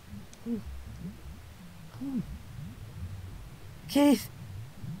 Keith!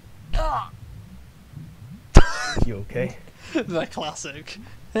 You okay? The classic.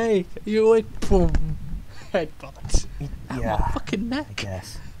 Hey, you like boom headbutt. Yeah, My fucking neck. I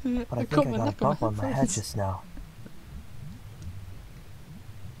guess. I But I cut think I my got a neck bump on my my head face. just now.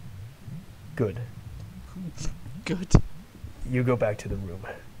 Good. Good. You go back to the room.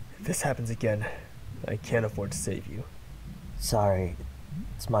 If this happens again, I can't afford to save you. Sorry,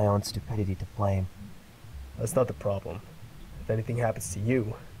 it's my own stupidity to blame. That's not the problem. If anything happens to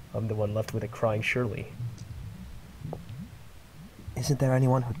you, I'm the one left with a crying Shirley. Isn't there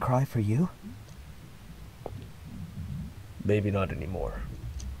anyone who'd cry for you? Maybe not anymore.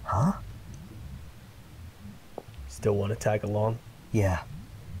 Huh? Still want to tag along? Yeah.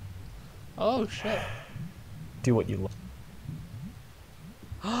 Oh shit. Do what you like.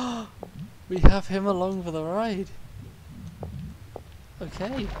 We have him along for the ride.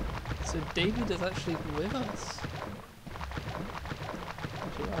 Okay. So David is actually with us.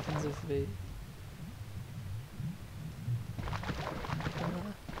 Actually, what happens if we... No.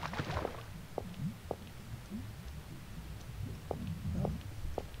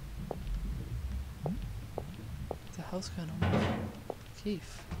 What the hell's going on with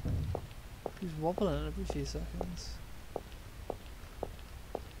Keith? He's wobbling every few seconds.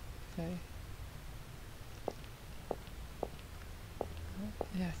 Okay.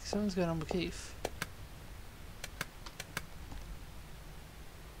 Yeah, something's going on with Keith.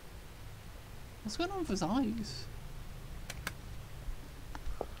 What's going on with his eyes?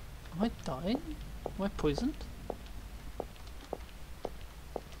 Am I dying? Am I poisoned?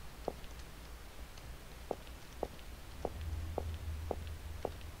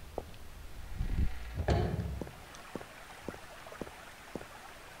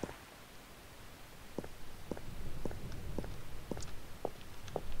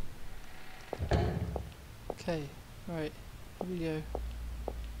 Okay, right, here we go.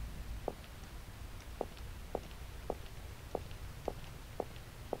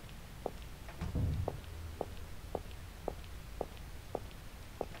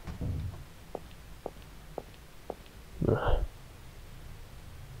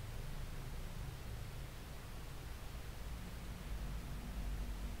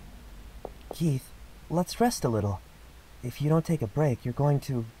 Keith, let's rest a little. If you don't take a break, you're going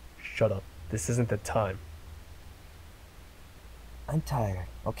to... Shut up. This isn't the time. I'm tired,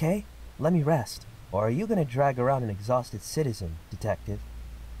 okay? Let me rest. Or are you gonna drag around an exhausted citizen, detective?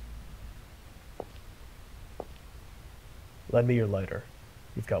 Lend me your lighter.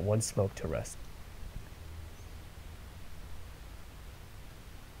 You've got one smoke to rest.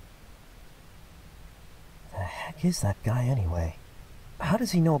 The heck is that guy anyway? How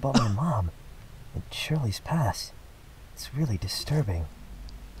does he know about my mom? And Shirley's past? It's really disturbing.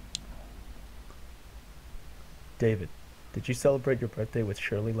 David, did you celebrate your birthday with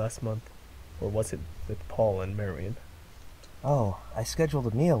Shirley last month? Or was it with Paul and Marion? Oh, I scheduled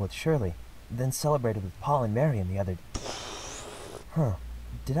a meal with Shirley, then celebrated with Paul and Marion the other... Huh.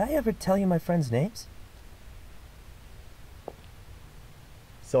 Did I ever tell you my friends' names?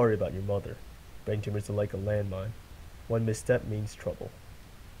 Sorry about your mother. Brain tumors are like a landmine. One misstep means trouble.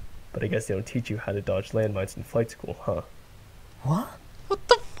 But I guess they don't teach you how to dodge landmines in flight school, huh? What? What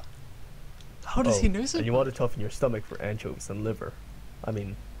the f- How does he know so? And you want to toughen your stomach for anchovies and liver. I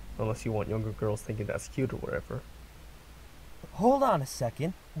mean, unless you want younger girls thinking that's cute or whatever. Hold on a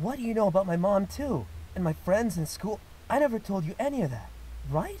second. What do you know about my mom, too? And my friends in school? I never told you any of that,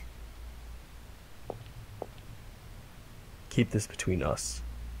 right? Keep this between us.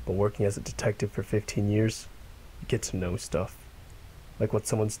 But working as a detective for 15 years, you get to know stuff. Like what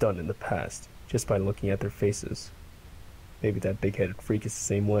someone's done in the past, just by looking at their faces. Maybe that big-headed freak is the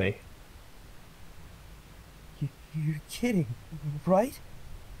same way. You're kidding, right?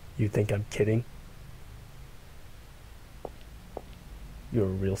 You think I'm kidding? You're a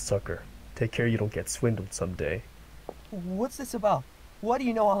real sucker. Take care you don't get swindled someday. What's this about? What do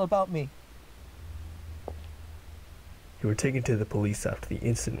you know all about me? You were taken to the police after the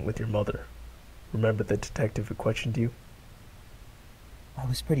incident with your mother. Remember the detective who questioned you? I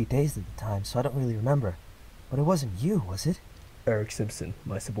was pretty dazed at the time, so I don't really remember. But it wasn't you, was it? Eric Simpson,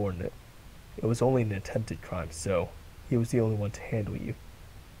 my subordinate. It was only an attempted crime, so he was the only one to handle you.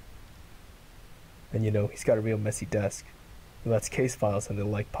 And you know, he's got a real messy desk. He lets case files and the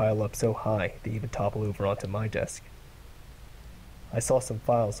like pile up so high they even topple over onto my desk. I saw some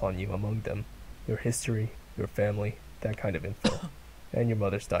files on you among them. Your history, your family, that kind of info. And your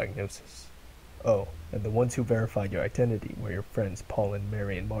mother's diagnosis. Oh, and the ones who verified your identity were your friends Paul and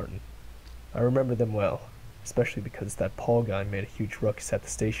Marion Martin. I remember them well, especially because that Paul guy made a huge ruckus at the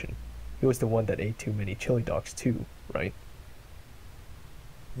station. He was the one that ate too many chili dogs too, right?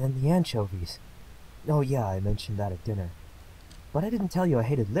 Then the anchovies. Oh yeah, I mentioned that at dinner. But I didn't tell you I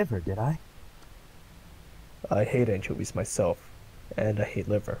hated liver, did I? I hate anchovies myself, and I hate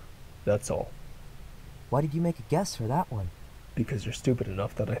liver. That's all. Why did you make a guess for that one? Because you're stupid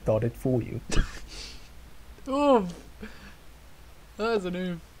enough that I thought it'd fool you. Oh, that is a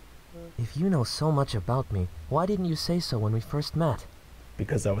name. If you know so much about me, why didn't you say so when we first met?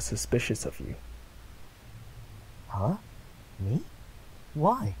 Because I was suspicious of you. Huh? Me?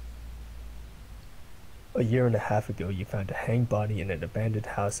 Why? A year and a half ago, you found a hanged body in an abandoned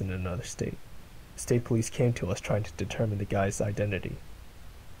house in another state. State police came to us trying to determine the guy's identity.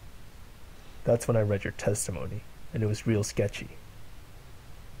 That's when I read your testimony, and it was real sketchy.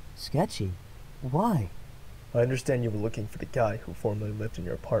 Sketchy? Why? I understand you were looking for the guy who formerly lived in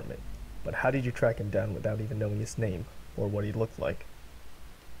your apartment, but how did you track him down without even knowing his name, or what he looked like?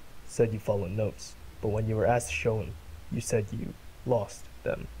 Said you followed notes, but when you were asked to show him, you said you lost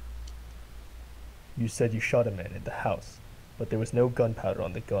them. You said you shot a man in the house, but there was no gunpowder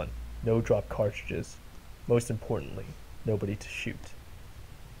on the gun, no dropped cartridges, most importantly, nobody to shoot.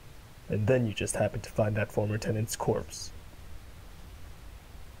 And then you just happened to find that former tenant's corpse.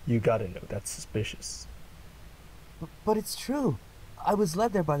 You gotta know that's suspicious. But it's true. I was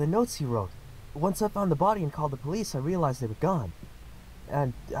led there by the notes he wrote. Once I found the body and called the police, I realized they were gone.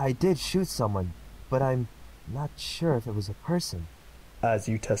 And I did shoot someone, but I'm not sure if it was a person. As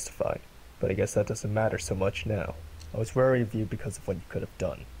you testified, but I guess that doesn't matter so much now. I was wary of you because of what you could have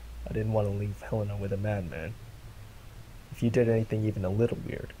done. I didn't want to leave Helena with a madman. If you did anything even a little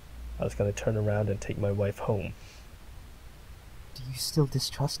weird, I was gonna turn around and take my wife home. Do you still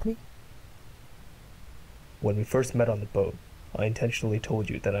distrust me? When we first met on the boat, I intentionally told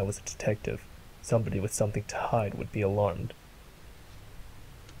you that I was a detective. Somebody with something to hide would be alarmed.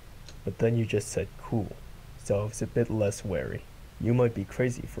 But then you just said cool, so I was a bit less wary. You might be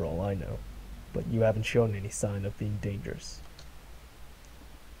crazy for all I know, but you haven't shown any sign of being dangerous.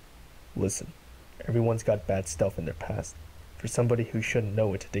 Listen, everyone's got bad stuff in their past. For somebody who shouldn't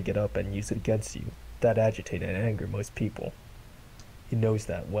know it to dig it up and use it against you, that'd agitate and anger most people. He knows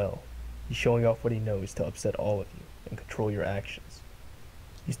that well. He's showing off what he knows to upset all of you and control your actions.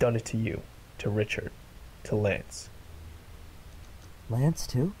 He's done it to you, to Richard, to Lance. Lance,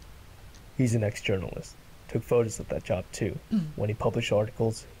 too? He's an ex-journalist. Took photos of that job too. When he published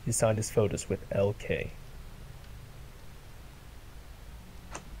articles, he signed his photos with LK.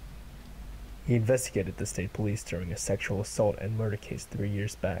 He investigated the state police during a sexual assault and murder case 3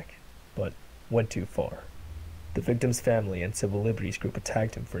 years back, but went too far. The victim's family and civil liberties group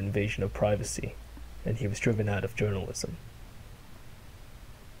attacked him for invasion of privacy, and he was driven out of journalism.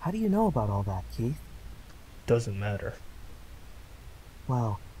 How do you know about all that, Keith? Doesn't matter.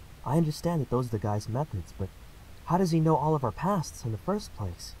 Well, I understand that those are the guy's methods, but how does he know all of our pasts in the first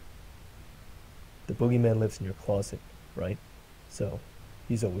place? The boogeyman lives in your closet, right? So,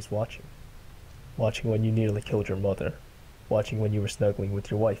 he's always watching. Watching when you nearly killed your mother. Watching when you were snuggling with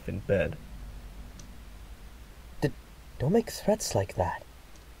your wife in bed. Don't make threats like that.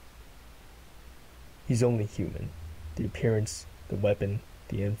 He's only human. The appearance, the weapon,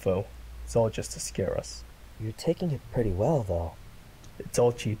 the info, it's all just to scare us. You're taking it pretty well, though. It's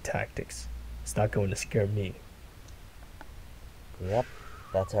all cheap tactics. It's not going to scare me. Yep,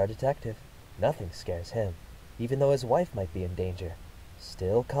 that's our detective. Nothing scares him, even though his wife might be in danger.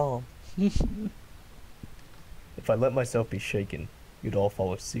 Still calm. If I let myself be shaken, you'd all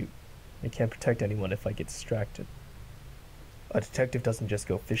follow suit. I can't protect anyone if I get distracted. A detective doesn't just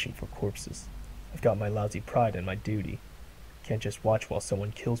go fishing for corpses. I've got my lousy pride and my duty. Can't just watch while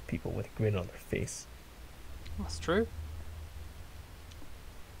someone kills people with a grin on their face. That's true.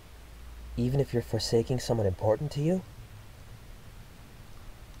 Even if you're forsaking someone important to you?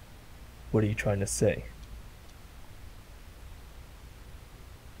 What are you trying to say?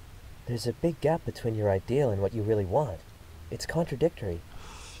 There's a big gap between your ideal and what you really want. It's contradictory.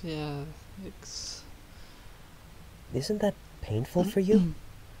 Yeah, it's... Isn't that painful for you?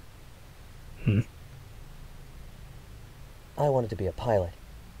 I wanted to be a pilot,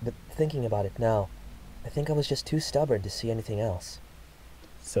 but thinking about it now, I think I was just too stubborn to see anything else.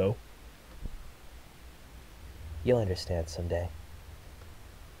 So? You'll understand someday.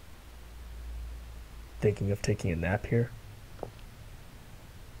 Thinking of taking a nap here?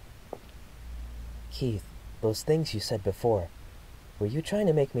 Keith, those things you said before, were you trying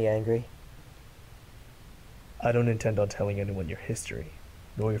to make me angry? I don't intend on telling anyone your history,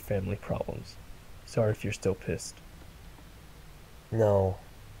 nor your family problems. Sorry if you're still pissed. No,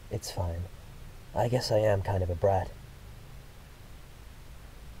 it's fine. I guess I am kind of a brat.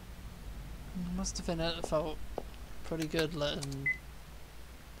 Must have felt pretty good letting...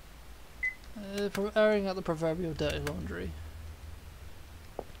 airing out the proverbial dirty laundry.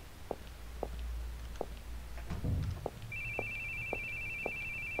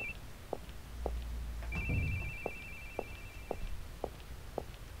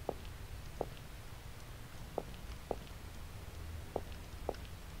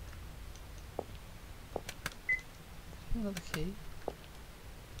 Another key.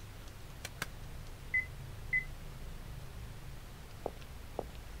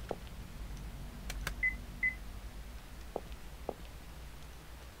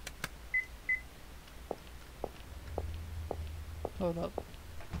 Hold up.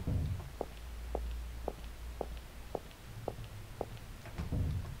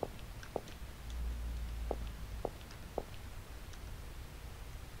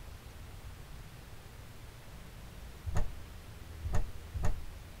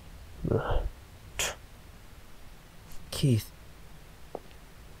 Keith.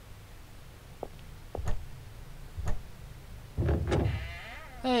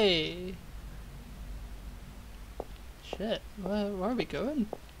 Hey! Shit, where are we going?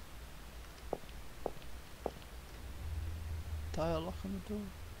 Dial lock on the door.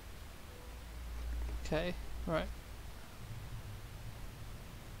 Okay, right.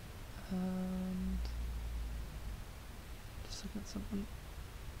 And... just looking at something.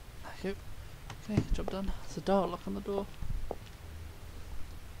 Thank you. Okay, job done. There's a dial lock on the door.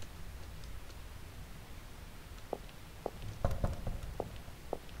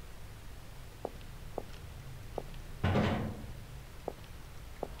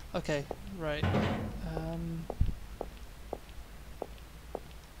 Okay, right.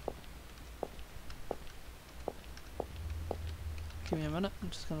 Give me a minute, I'm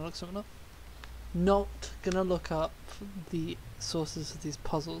just gonna look something up. Not gonna look up the sources of these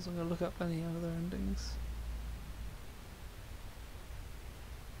puzzles, I'm gonna look up any other endings.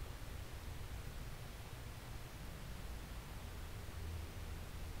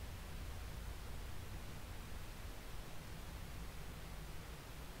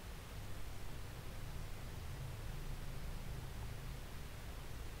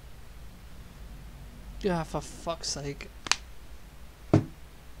 Yeah, for fuck's sake.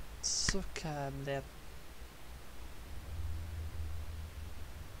 Suck a lip.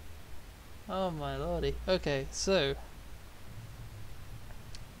 Oh my lordy. Okay, so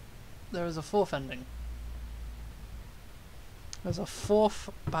there is a fourth ending. There's a fourth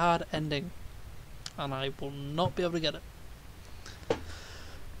bad ending, and I will not be able to get it.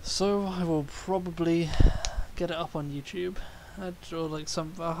 So I will probably get it up on YouTube. I'll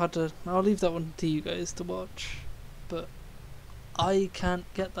leave that one to you guys to watch, but I can't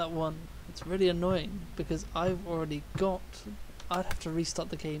get that one. It's really annoying because I'd have to restart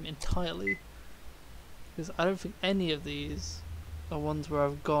the game entirely, because I don't think any of these are ones where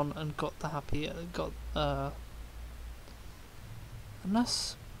I've gone and got the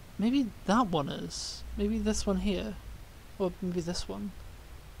unless maybe that one is, maybe this one here, or maybe this one.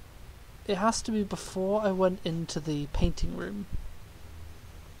 It has to be before I went into the painting room,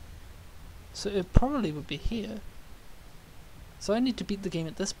 so it probably would be here. So I need to beat the game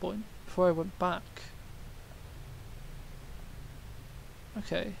at this point before I went back.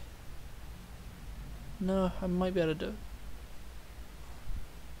 Okay. No, I might be able to do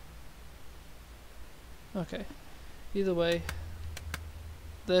it. Okay. Either way,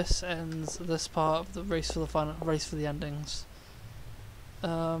 this ends this part of the race for the endings.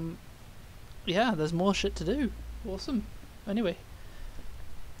 Yeah, there's more shit to do. Awesome. Anyway,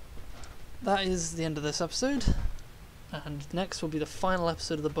 that is the end of this episode, and next will be the final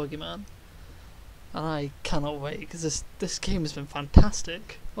episode of the Boogeyman. And I cannot wait, because this game has been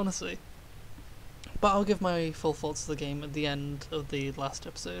fantastic, honestly. But I'll give my full thoughts of the game at the end of the last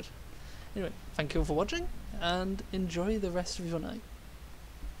episode. Anyway, thank you all for watching, and enjoy the rest of your night.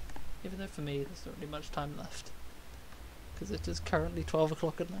 Even though for me there's not really much time left, because it is currently 12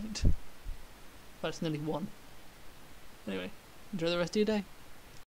 o'clock at night. But it's nearly 1. Anyway, enjoy the rest of your day.